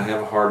 What if I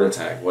have a heart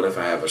attack? What if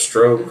I have a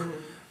stroke?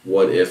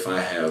 What if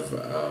I have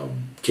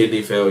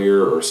kidney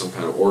failure or some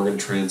kind of organ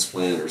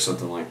transplant or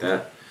something like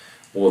that?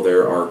 Well,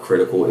 there are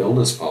critical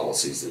illness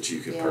policies that you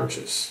can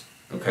purchase.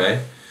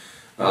 Okay,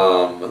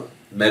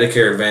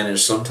 Medicare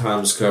Advantage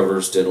sometimes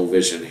covers dental,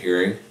 vision,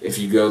 hearing. If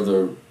you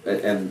go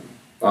and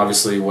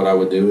obviously what I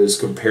would do is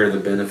compare the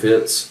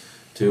benefits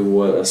to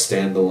what a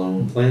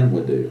standalone plan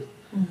would do.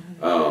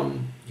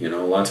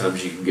 A lot of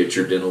times you can get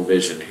your dental,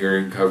 vision,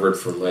 hearing covered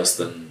for less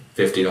than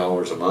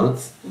 $50 a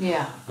month.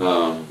 Yeah.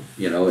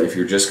 If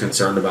you're just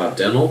concerned about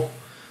dental,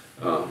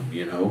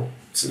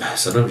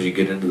 sometimes you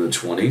get into the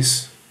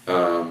 20s.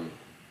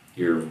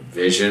 Your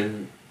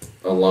vision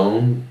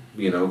alone,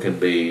 can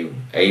be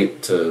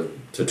 8 to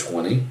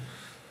 20.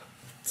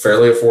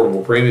 Fairly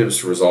affordable premiums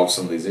to resolve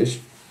some of these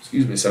issues.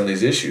 some of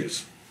these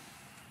issues.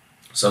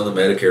 Some of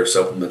the Medicare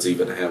supplements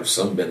even have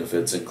some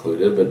benefits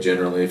included, but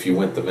generally, if you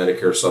went the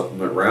Medicare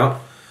supplement route,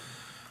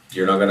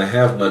 you're not going to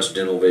have much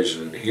dental,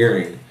 vision, and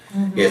hearing,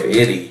 if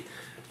any,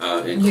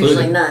 included.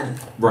 Usually none.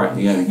 Right,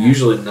 yeah,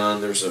 usually none.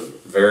 There's a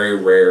very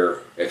rare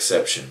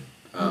exception.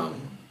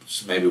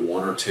 So maybe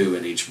one or two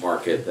in each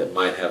market that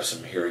might have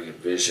some hearing and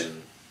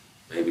vision,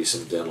 maybe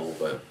some dental,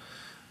 but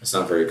it's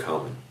not very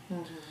common.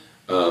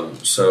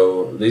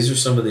 So these are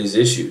some of these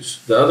issues.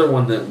 The other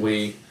one that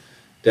we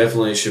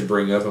definitely should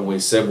bring up, and we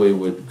said we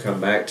would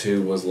come back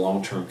to, was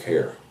long-term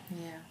care.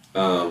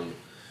 Yeah.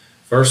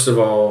 First of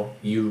all,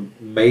 you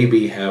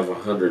maybe have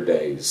 100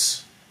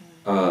 days,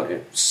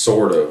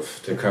 sort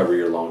of, to cover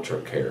your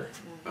long-term care.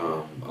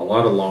 A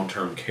lot of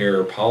long-term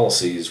care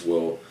policies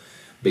will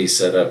be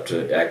set up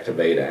to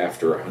activate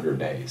after 100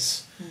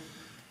 days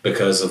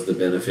because of the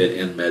benefit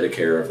in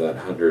Medicare of that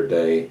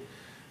 100-day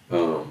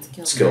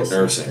skilled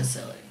nursing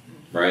facility.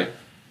 right?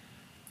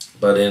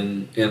 But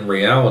in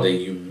reality,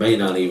 you may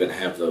not even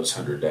have those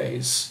 100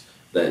 days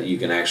that you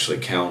can actually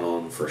count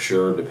on for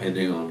sure,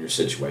 depending on your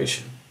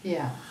situation.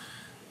 Yeah.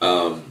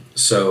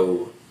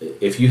 So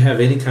if you have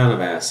any kind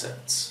of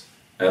assets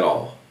at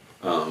all,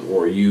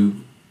 or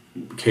you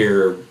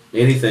care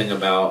anything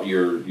about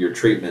your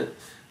treatment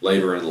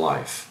later in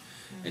life,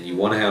 and you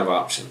want to have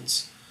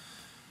options,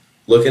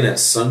 looking at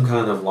some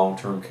kind of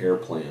long-term care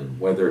plan,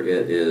 whether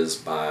it is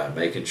by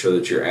making sure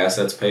that your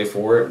assets pay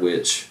for it,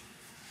 which,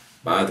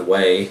 by the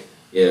way,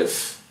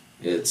 if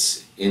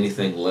it's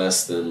anything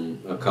less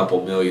than a couple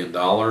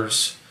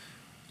 $1,000,000,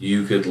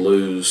 you could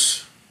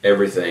lose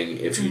everything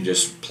if you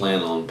just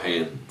plan on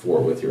paying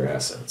for it with your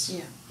assets.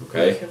 Yeah.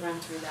 Okay? You could run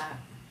through that.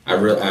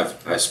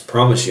 I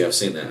promise you I've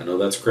seen that. I know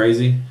that's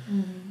crazy.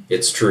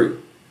 It's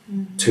true.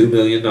 $2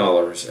 million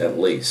at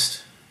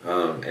least.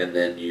 And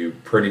then you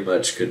pretty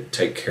much could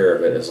take care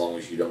of it as long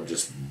as you don't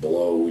just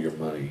blow your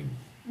money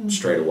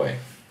straight away.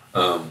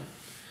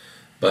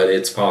 But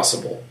it's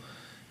possible.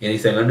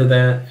 Anything under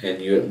that,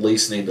 and you at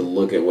least need to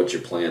look at what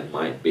your plan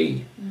might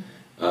be.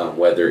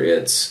 Whether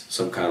it's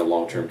some kind of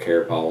long-term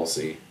care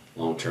policy,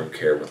 long-term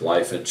care with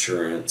life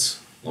insurance,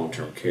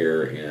 long-term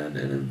care in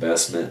an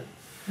investment,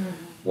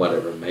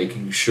 whatever,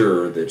 making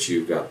sure that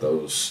you've got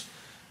those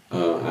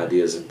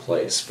ideas in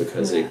place,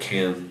 because it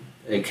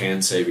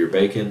can save your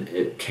bacon.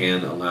 It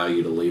can allow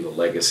you to leave a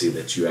legacy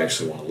that you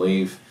actually want to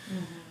leave.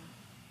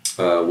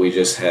 We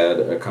just had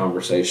a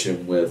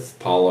conversation with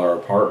Paula, our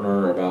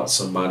partner, about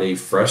somebody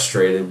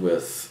frustrated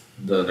with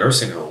the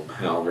nursing home,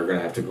 how they're going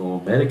to have to go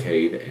on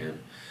Medicaid,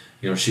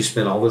 and she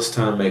spent all this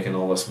time making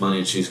all this money,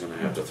 and she's going to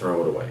have to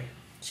throw it away.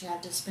 She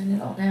had to spend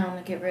it all down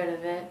to get rid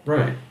of it.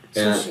 Right.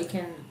 So she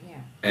can,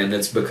 And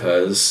it's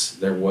because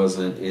there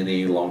wasn't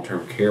any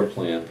long-term care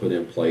plan put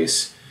in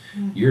place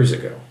years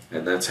ago.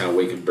 And that's how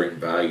we can bring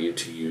value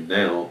to you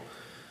now,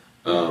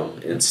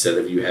 instead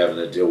of you having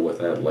to deal with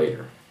that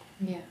later.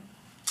 Yeah.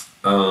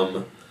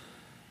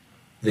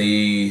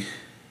 The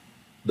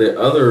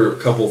other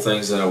couple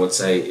things that I would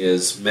say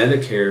is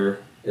Medicare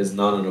is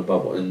not in a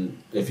bubble.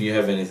 And if you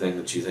have anything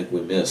that you think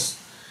we missed,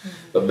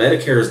 but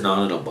Medicare is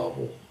not in a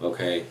bubble,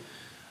 okay?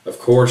 Of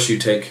course, you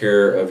take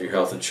care of your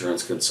health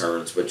insurance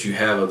concerns, but you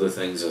have other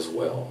things as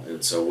well.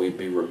 And so we'd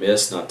be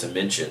remiss not to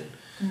mention,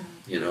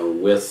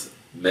 with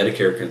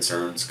Medicare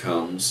concerns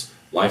comes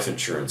life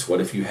insurance. What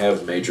if you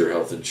have major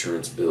health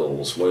insurance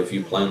bills? What if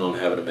you plan on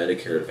having a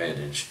Medicare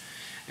Advantage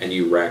and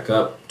you rack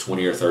up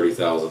 $20,000 or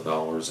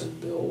 $30,000 in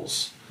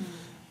bills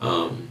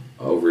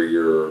over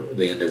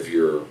the end of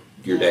your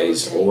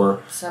days?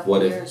 Or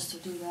what years to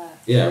do that.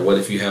 Yeah, what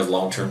if you have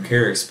long-term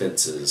care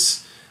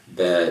expenses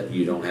that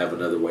you don't have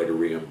another way to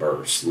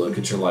reimburse? Look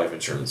at your life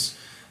insurance.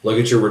 Look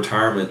at your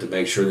retirement to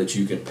make sure that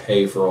you can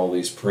pay for all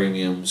these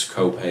premiums,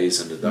 co-pays,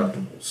 and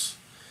deductibles.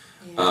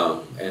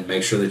 And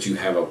make sure that you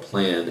have a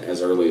plan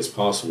as early as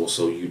possible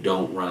so you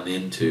don't run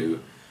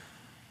into,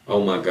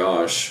 oh my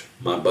gosh,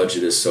 my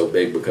budget is so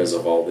big because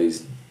of all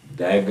these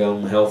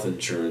daggum health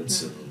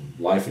insurance and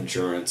life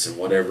insurance and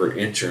whatever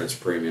insurance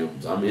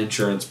premiums. I'm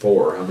insurance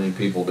poor. How many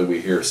people do we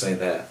hear say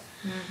that?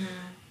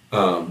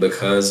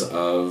 Because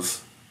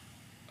of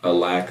a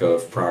lack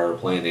of prior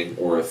planning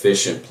or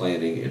efficient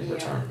planning in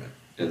retirement.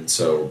 And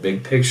so,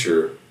 big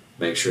picture,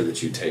 make sure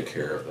that you take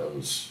care of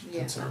those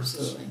concerns.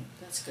 Absolutely.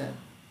 That's good.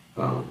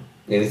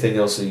 Anything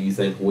else that you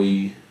think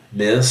we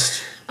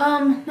missed?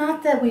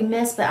 Not that we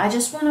missed, but I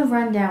just want to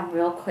run down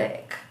real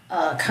quick,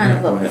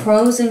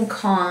 pros and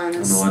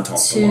cons I know I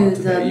talked to a lot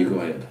today. You go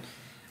ahead.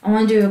 I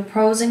want to do a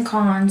pros and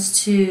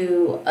cons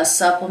to a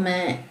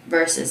supplement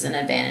versus an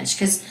advantage,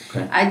 because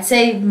I'd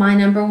say my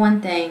number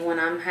one thing when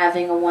I'm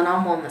having a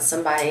one-on-one with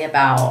somebody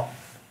about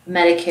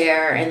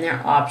Medicare and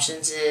their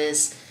options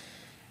is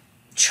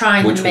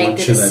trying to make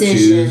the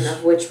decision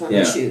of which one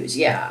to choose.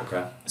 Yeah.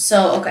 Okay.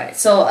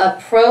 So a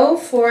pro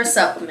for a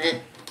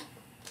supplement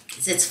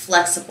is it's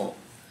flexible.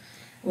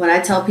 What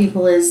I tell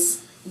people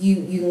is you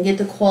can get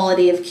the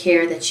quality of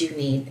care that you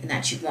need and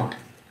that you want.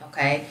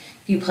 Okay.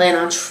 If you plan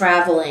on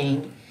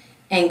traveling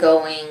and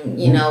going,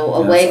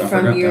 away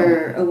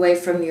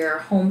from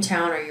your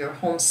hometown or your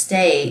home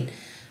state,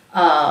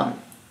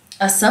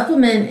 A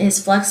supplement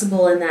is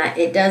flexible in that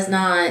it does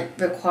not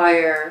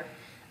require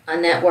a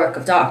network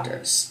of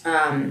doctors.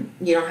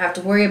 You don't have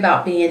to worry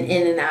about being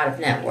in and out of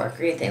network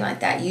or anything like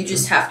that. You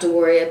just have to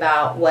worry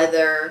about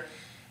whether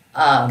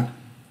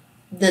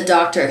the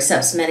doctor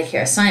accepts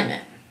Medicare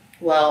assignment.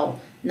 Well,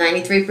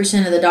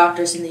 93% of the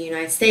doctors in the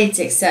United States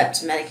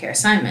accept Medicare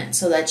assignment,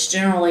 so that's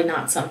generally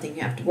not something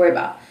you have to worry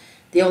about.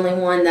 The only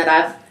one that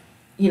I've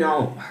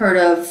heard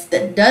of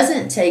that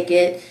doesn't take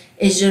it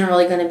is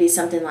generally going to be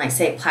something like,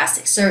 say,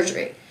 plastic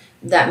surgery.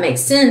 That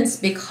makes sense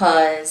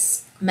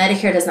because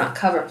Medicare does not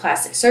cover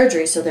plastic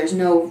surgery, so there's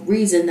no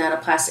reason that a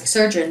plastic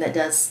surgeon that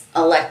does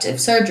elective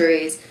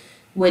surgeries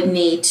would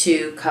need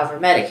to cover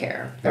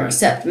Medicare or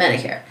accept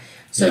Medicare.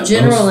 So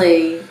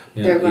generally,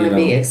 they're going to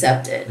be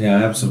accepted. Yeah, I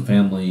have some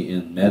family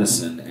in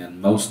medicine,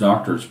 and most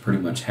doctors pretty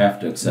much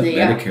have to accept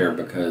Medicare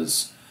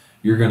because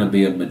you're going to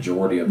be a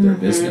majority of their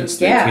business.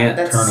 They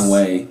can't turn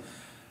away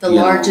the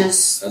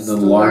largest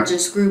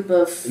group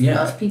of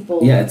people.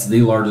 Yeah, it's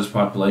the largest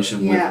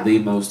population with the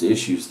most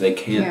issues. They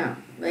can't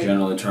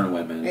generally turn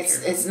away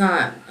Medicare. It's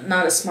not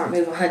a smart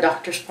move on a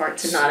doctor's part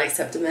to not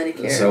accept a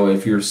Medicare. So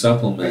if your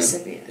supplement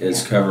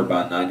is covered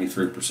by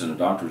 93% of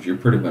doctors, you're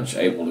pretty much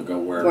able to go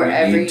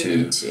wherever you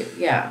need to.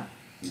 Yeah.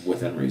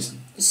 Within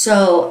reason.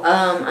 So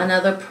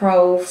another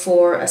pro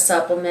for a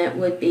supplement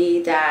would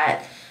be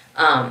that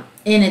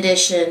in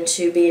addition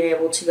to being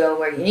able to go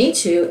where you need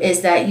to,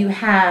 is that you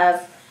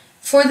have,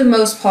 for the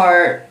most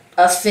part,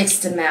 a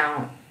fixed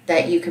amount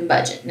that you can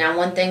budget. Now,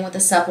 one thing with a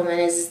supplement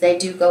is they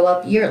do go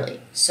up yearly,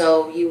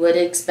 so you would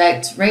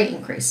expect rate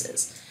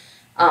increases.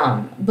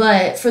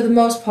 But for the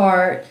most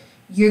part,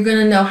 you're going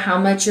to know how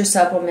much your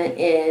supplement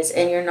is,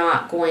 and you're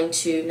not going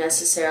to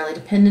necessarily,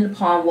 depending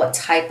upon what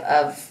type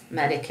of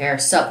Medicare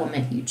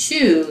supplement you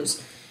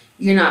choose,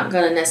 you're not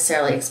going to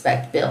necessarily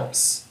expect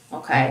bills.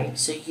 Okay,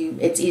 so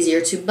it's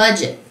easier to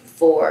budget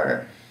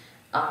for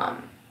a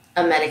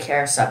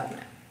Medicare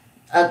supplement.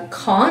 A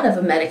con of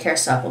a Medicare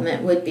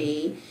supplement would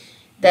be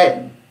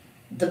that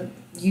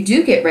you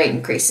do get rate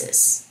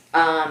increases.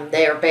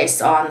 They are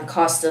based on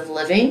cost of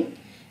living,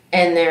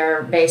 and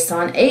they're based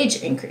on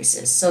age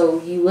increases.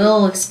 So you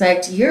will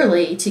expect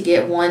yearly to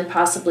get one,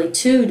 possibly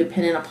two,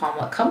 depending upon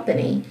what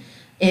company,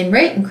 in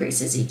rate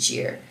increases each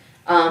year.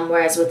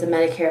 Whereas with the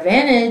Medicare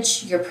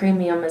Advantage, your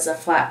premium is a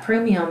flat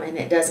premium and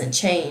it doesn't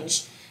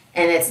change.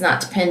 And it's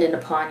not dependent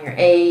upon your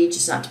age,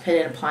 it's not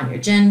dependent upon your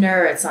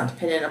gender, it's not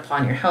dependent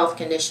upon your health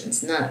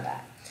conditions, none of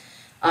that.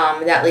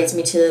 That leads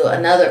me to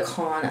another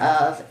con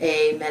of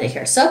a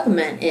Medicare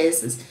supplement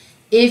is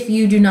if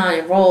you do not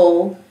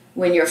enroll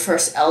when you're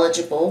first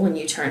eligible, when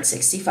you turn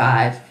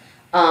 65,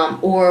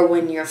 or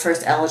when you're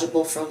first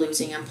eligible for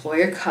losing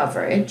employer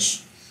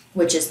coverage,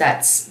 which is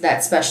that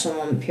special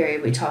enrollment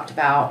period we talked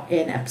about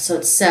in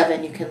episode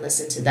 7. You can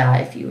listen to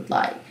that if you would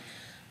like.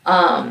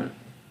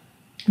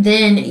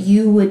 Then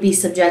you would be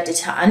subjected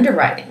to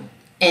underwriting.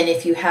 And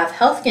if you have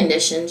health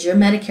conditions, your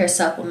Medicare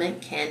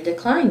supplement can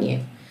decline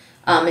you.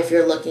 If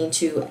you're looking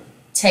to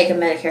take a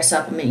Medicare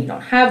supplement, you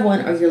don't have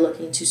one, or you're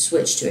looking to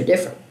switch to a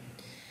different one.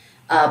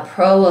 A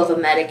pro of a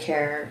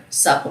Medicare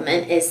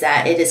supplement is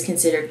that it is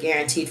considered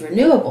guaranteed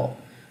renewable.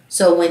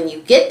 So when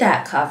you get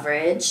that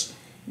coverage,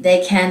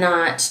 they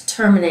cannot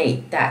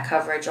terminate that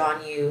coverage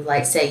on you,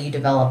 like say you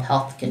develop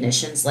health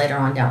conditions later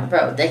on down the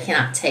road. They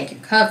cannot take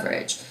your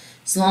coverage.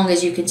 As long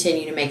as you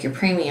continue to make your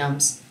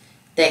premiums,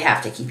 they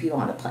have to keep you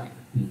on the plan.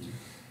 Mm-hmm.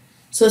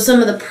 So some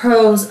of the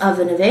pros of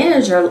an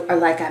Advantage are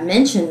like I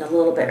mentioned a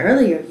little bit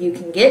earlier. You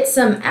can get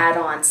some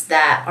add-ons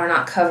that are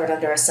not covered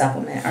under a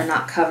supplement, are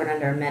not covered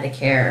under a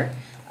Medicare,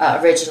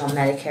 original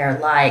Medicare,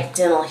 like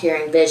dental,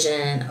 hearing,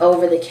 vision,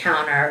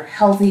 over-the-counter,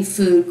 healthy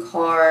food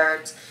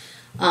cards.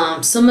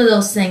 Some of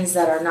those things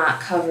that are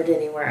not covered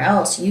anywhere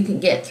else, you can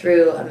get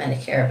through a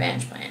Medicare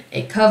Advantage plan.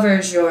 It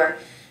covers your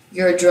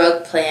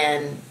drug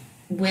plan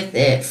with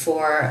it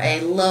for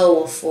a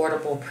low,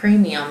 affordable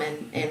premium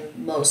in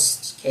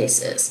most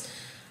cases.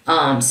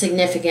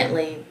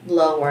 Significantly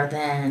lower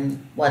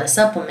than what a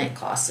supplement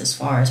costs as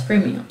far as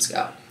premiums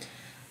go.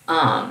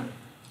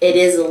 It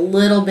is a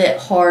little bit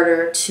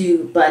harder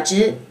to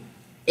budget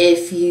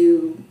if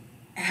you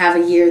have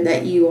a year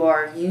that you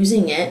are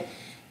using it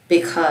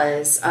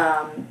because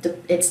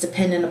it's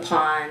dependent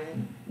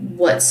upon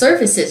what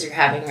services you're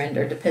having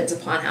rendered, depends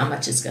upon how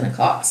much it's going to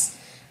cost.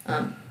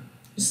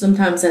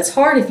 Sometimes that's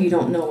hard if you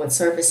don't know what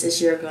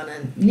services you're going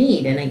to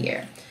need in a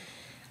year.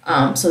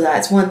 So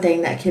that's one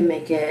thing that can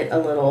make it a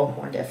little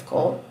more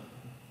difficult.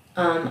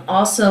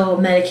 Also,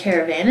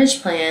 Medicare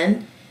Advantage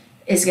plan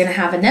is going to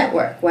have a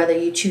network, whether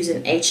you choose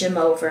an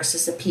HMO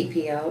versus a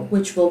PPO,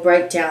 which we'll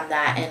break down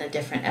that in a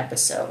different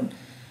episode.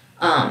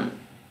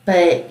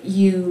 But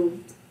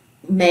you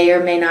may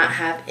or may not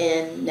have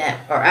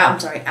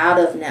out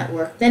of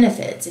network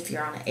benefits if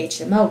you're on an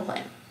HMO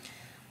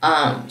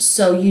plan.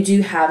 So you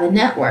do have a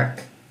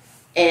network,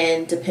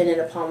 and depending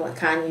upon what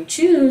kind you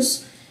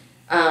choose,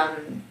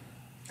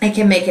 it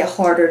can make it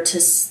harder to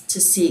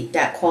seek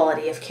that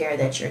quality of care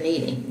that you're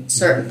needing.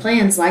 Certain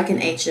plans, like an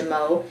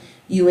HMO,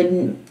 you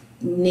would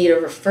need a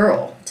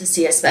referral to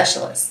see a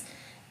specialist.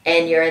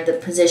 and you're in the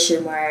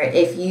position where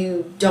if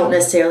you don't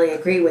necessarily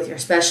agree with your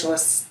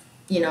specialist's,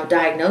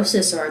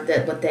 diagnosis or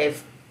that what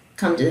they've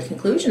come to the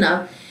conclusion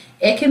of,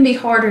 it can be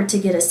harder to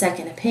get a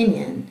second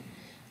opinion.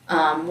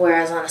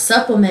 Whereas on a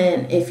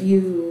supplement, if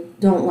you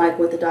don't like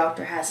what the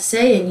doctor has to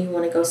say and you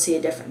want to go see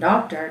a different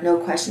doctor, no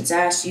questions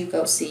asked, you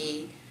go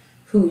see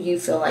who you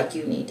feel like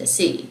you need to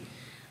see.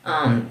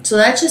 So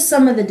that's just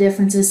some of the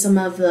differences, some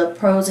of the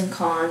pros and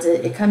cons.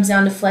 It comes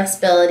down to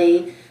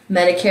flexibility.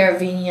 Medicare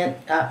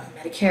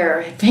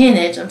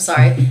Advantage,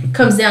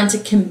 comes down to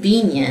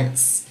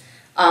convenience.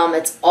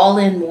 It's all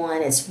in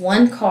one. It's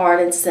one card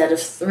instead of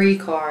 3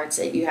 cards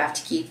that you have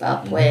to keep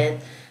up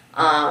with.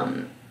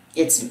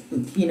 It's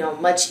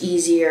much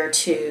easier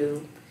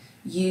to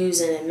use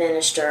and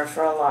administer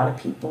for a lot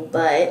of people,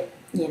 but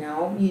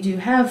you do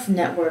have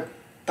network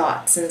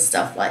thoughts and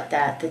stuff like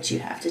that you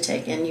have to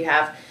take in. You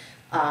have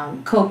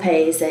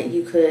co-pays that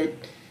you could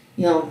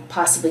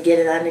possibly get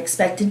an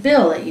unexpected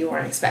bill that you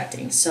weren't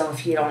expecting. So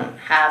if you don't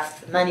have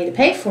the money to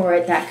pay for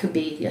it, that could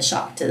be a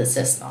shock to the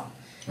system.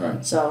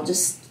 Right. So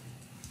just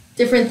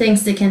different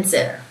things to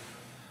consider.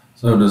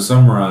 So to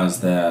summarize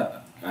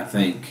that, I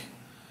think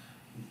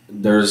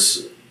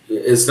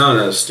it's not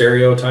a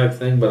stereotype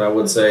thing, but I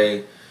would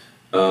say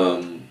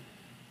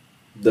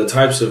the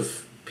types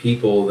of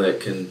people that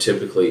can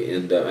typically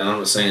end up, and I'm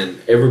not saying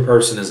every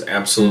person is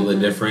absolutely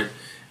different,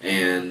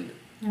 and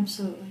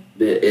absolutely.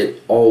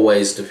 It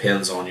always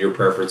depends on your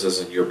preferences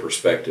and your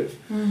perspective.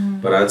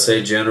 But I'd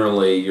say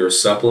generally your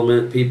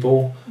supplement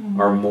people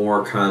are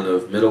more kind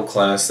of middle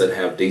class that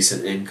have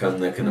decent income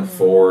that can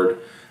afford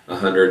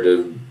 $100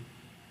 to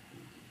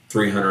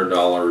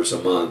 $300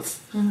 a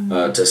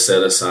month to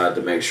set aside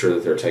to make sure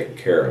that they're taken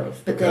care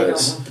of. But they don't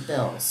want the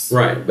bills.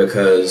 Right,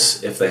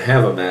 because if they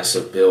have a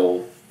massive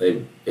bill,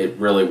 it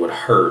really would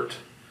hurt.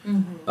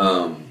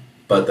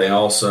 But they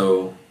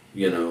also,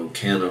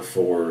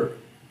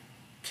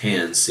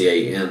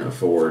 can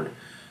afford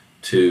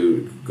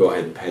to go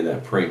ahead and pay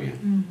that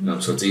premium.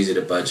 So it's easy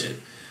to budget.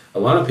 A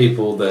lot of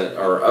people that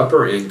are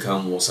upper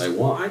income will say,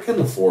 well, I can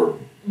afford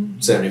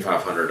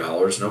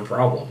 $7,500, no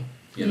problem.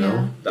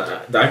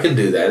 I can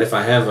do that. If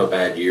I have a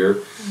bad year,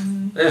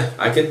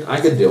 I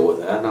can deal with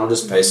that, and I'll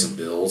just pay some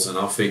bills, and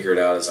I'll figure it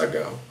out as I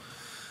go.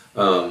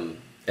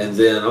 And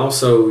then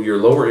also your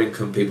lower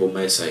income people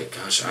may say,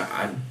 gosh,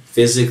 I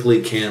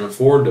physically can't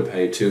afford to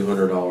pay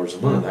 $200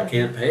 a month. I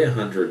can't pay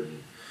 $100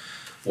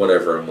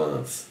 whatever a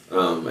month.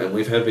 And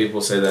we've had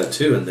people say that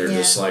too, and they're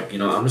just like,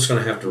 I'm just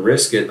going to have to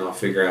risk it, and I'll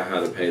figure out how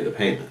to pay the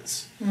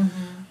payments.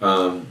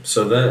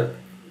 So that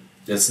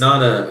it's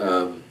not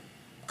a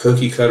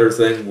cookie cutter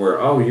thing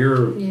where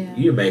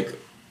you make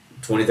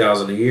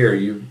 $20,000 a year,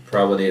 you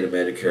probably need a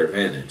Medicare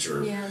Advantage,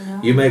 or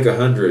you make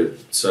 $100,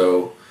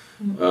 so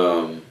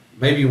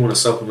maybe you want to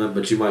supplement,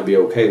 but you might be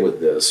okay with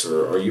this,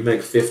 or you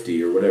make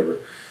 $50 or whatever.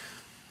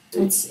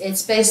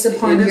 It's based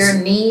upon your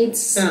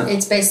needs. Yeah.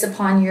 It's based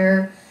upon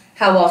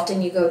how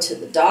often you go to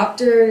the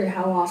doctor,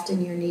 how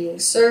often you're needing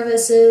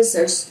services.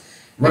 There's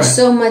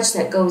so much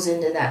that goes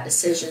into that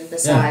decision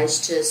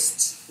besides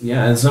just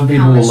and some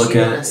people how much look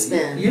you at want to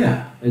spend.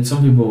 And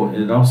some people,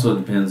 it also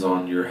depends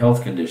on your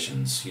health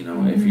conditions.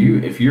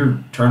 If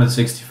you're turning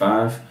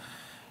 65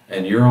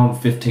 and you're on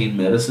 15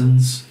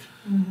 medicines,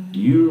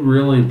 you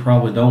really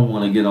probably don't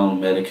want to get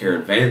on Medicare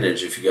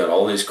Advantage if you got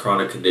all these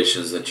chronic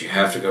conditions that you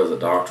have to go to the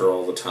doctor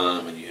all the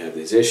time and you have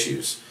these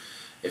issues.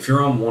 If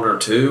you're on 1 or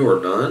 2 or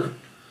none,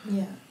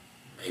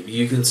 maybe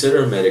you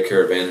consider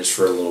Medicare Advantage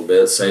for a little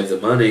bit, save the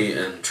money,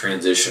 and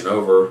transition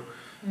over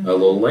a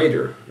little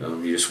later.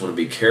 You just want to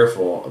be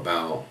careful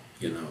about,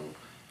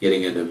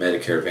 getting into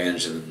Medicare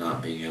Advantage and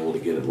not being able to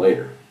get it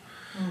later.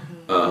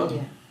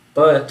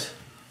 But,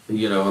 a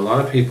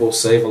lot of people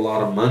save a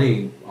lot of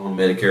money on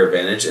Medicare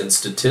Advantage, and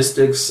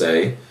statistics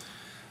say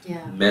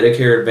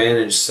Medicare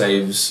Advantage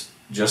saves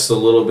just a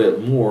little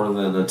bit more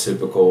than a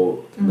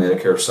typical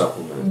Medicare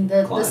supplement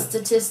The client.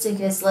 statistic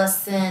is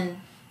less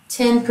than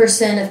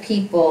 10% of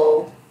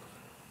people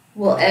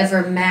will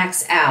ever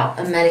max out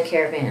a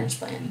Medicare Advantage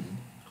plan.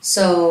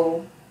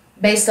 So,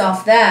 based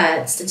off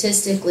that,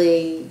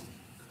 statistically,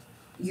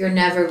 you're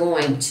never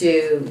going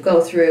to go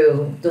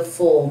through the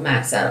full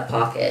max out of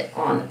pocket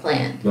on the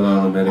plan. But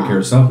on a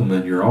Medicare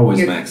supplement, you're always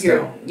maxed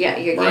out. Yeah,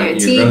 you're Right?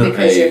 guaranteed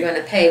because you're going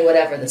to pay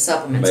whatever the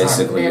supplements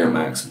Basically are. your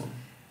minimum. maximum.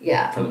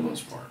 Yeah. For the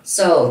most part.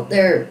 So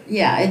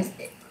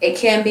it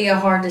can be a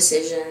hard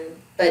decision,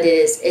 but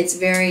it's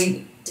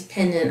very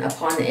dependent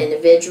upon the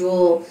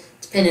individual,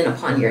 dependent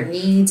upon your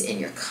needs and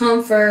your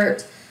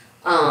comfort,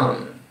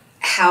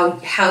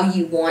 how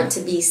you want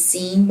to be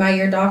seen by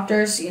your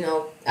doctors.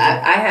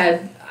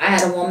 I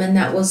had a woman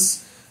that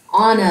was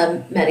on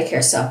a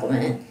Medicare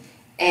supplement,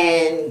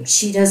 and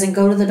she doesn't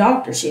go to the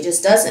doctor. She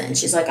just doesn't. And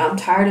she's like, I'm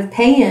tired of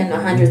paying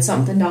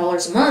 $100-something a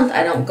month.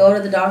 I don't go to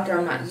the doctor.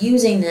 I'm not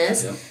using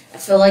this. Yep. I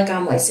feel like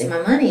I'm wasting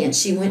my money. And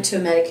she went to a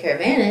Medicare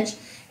Advantage,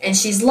 and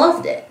she's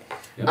loved it.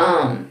 Yep.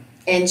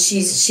 And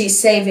she's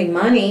saving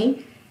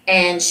money,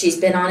 and she's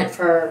been on it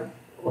for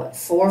 4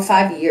 or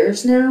 5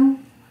 years now.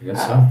 I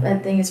guess so. I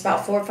think it's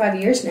about 4 or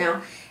 5 years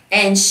now.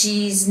 and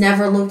she's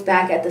never looked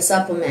back at the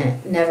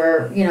supplement,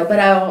 never, but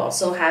I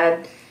also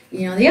had,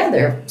 the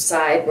other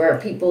side where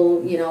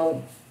people,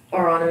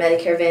 are on a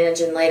Medicare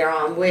Advantage and later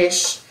on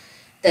wish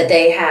that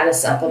they had a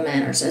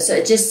supplement or so. So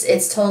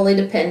it's totally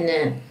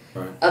dependent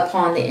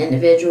upon the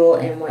individual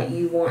and what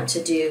you want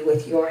to do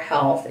with your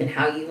health and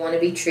how you want to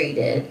be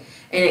treated.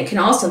 And it can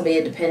also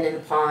be dependent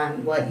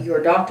upon what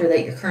your doctor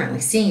that you're currently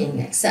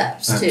seeing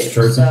accepts too. That's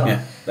true. So,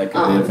 yeah, that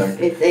could be a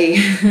factor. If they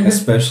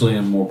especially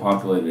in more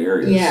populated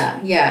areas.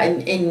 Yeah,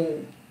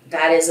 and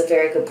that is a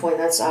very good point.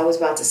 That's what I was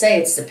about to say.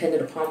 It's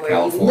dependent upon where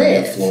California,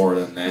 you live.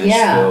 Florida,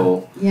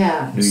 Nashville, New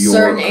York.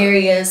 Certain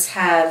areas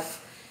have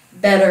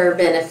better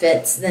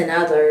benefits than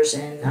others,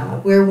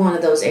 and we're one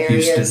of those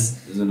areas.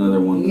 Houston is another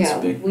one that's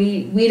big.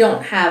 We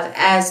don't have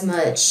as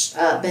much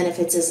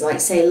benefits as, like,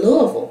 say,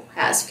 Louisville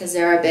has, because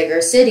they're a bigger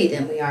city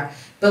than we are.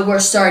 But we're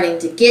starting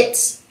to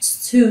get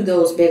to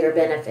those bigger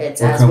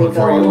benefits as we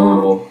go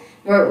along.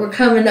 We're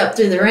coming up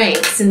through the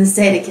ranks in the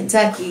state of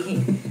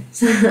Kentucky,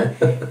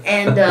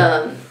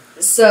 and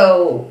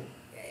so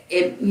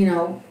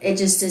it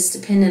just is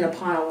dependent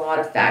upon a lot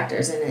of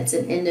factors, and it's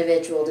an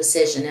individual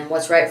decision. And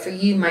what's right for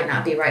you might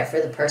not be right for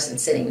the person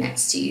sitting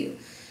next to you.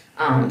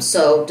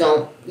 So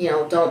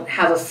don't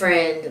have a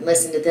friend and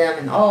listen to them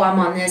and, oh, I'm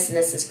on this and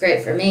this is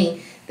great for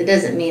me. That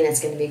doesn't mean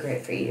it's going to be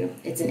great for you.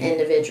 It's an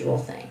individual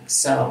thing.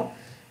 So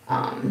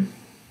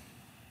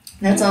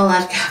that's all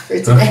I've got for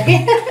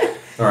today.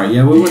 All right,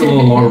 yeah, we went a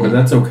little longer, but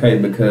that's okay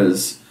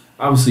because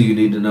obviously you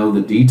need to know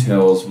the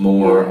details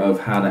more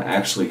of how to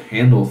actually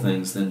handle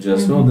things than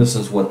just, oh, this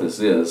is what this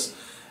is.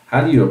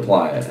 How do you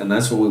apply it? And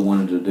that's what we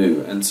wanted to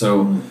do. And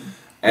so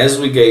as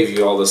we gave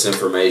you all this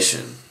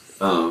information,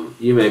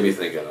 you may be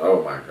thinking,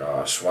 oh my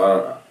gosh,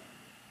 what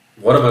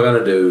am I going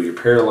to do?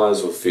 You're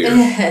paralyzed with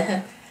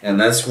fear. And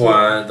that's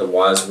why the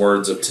wise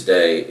words of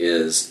today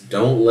is,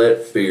 don't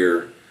let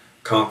fear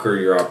conquer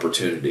your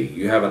opportunity.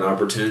 You have an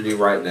opportunity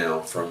right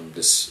now from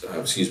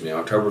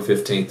October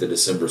 15th to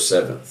December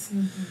 7th.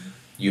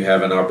 You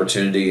have an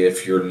opportunity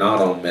if you're not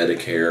on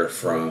Medicare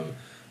from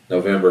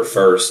November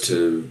 1st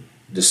to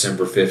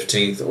December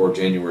 15th or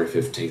January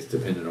 15th,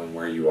 depending on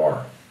where you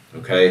are.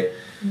 Okay?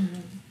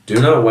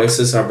 Do not waste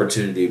this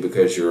opportunity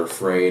because you're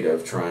afraid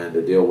of trying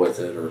to deal with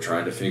it or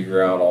trying to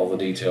figure out all the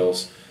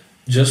details.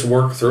 Just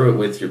work through it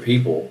with your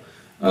people.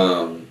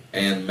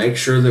 And make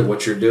sure that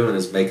what you're doing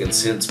is making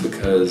sense,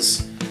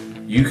 because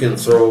you can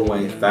throw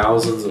away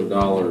thousands of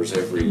dollars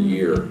every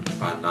year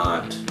by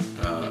not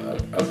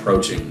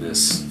approaching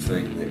this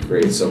thing that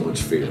creates so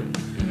much fear.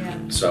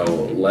 So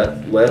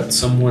let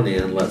someone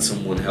in, let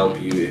someone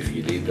help you if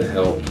you need the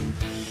help,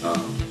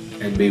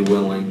 and be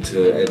willing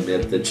to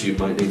admit that you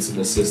might need some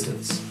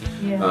assistance.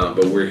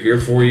 But we're here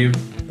for you.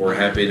 We're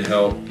happy to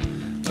help.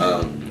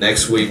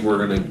 Next week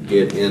we're going to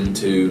get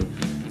into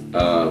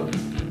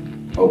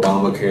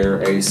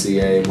Obamacare,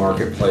 ACA,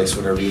 Marketplace,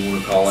 whatever you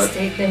want to call it.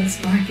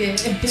 State-based market.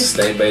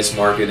 State-based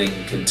market in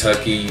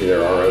Kentucky.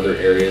 There are other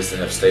areas that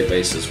have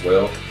state-based as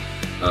well.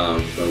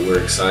 But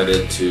we're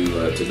excited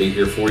to be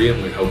here for you,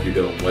 and we hope you're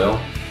doing well.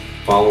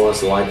 Follow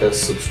us, like us,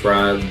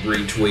 subscribe,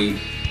 retweet,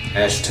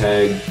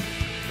 hashtag,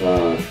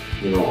 all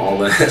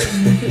that.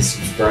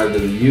 Subscribe to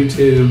the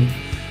YouTube.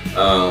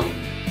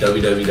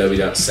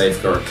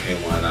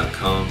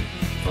 www.safeguardky.com.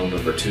 Phone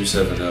number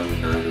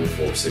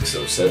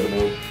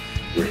 270-904-6070.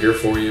 We're here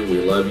for you. We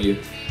love you.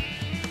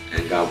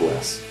 And God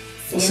bless.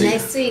 See you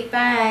next week.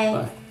 Bye.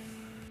 Bye.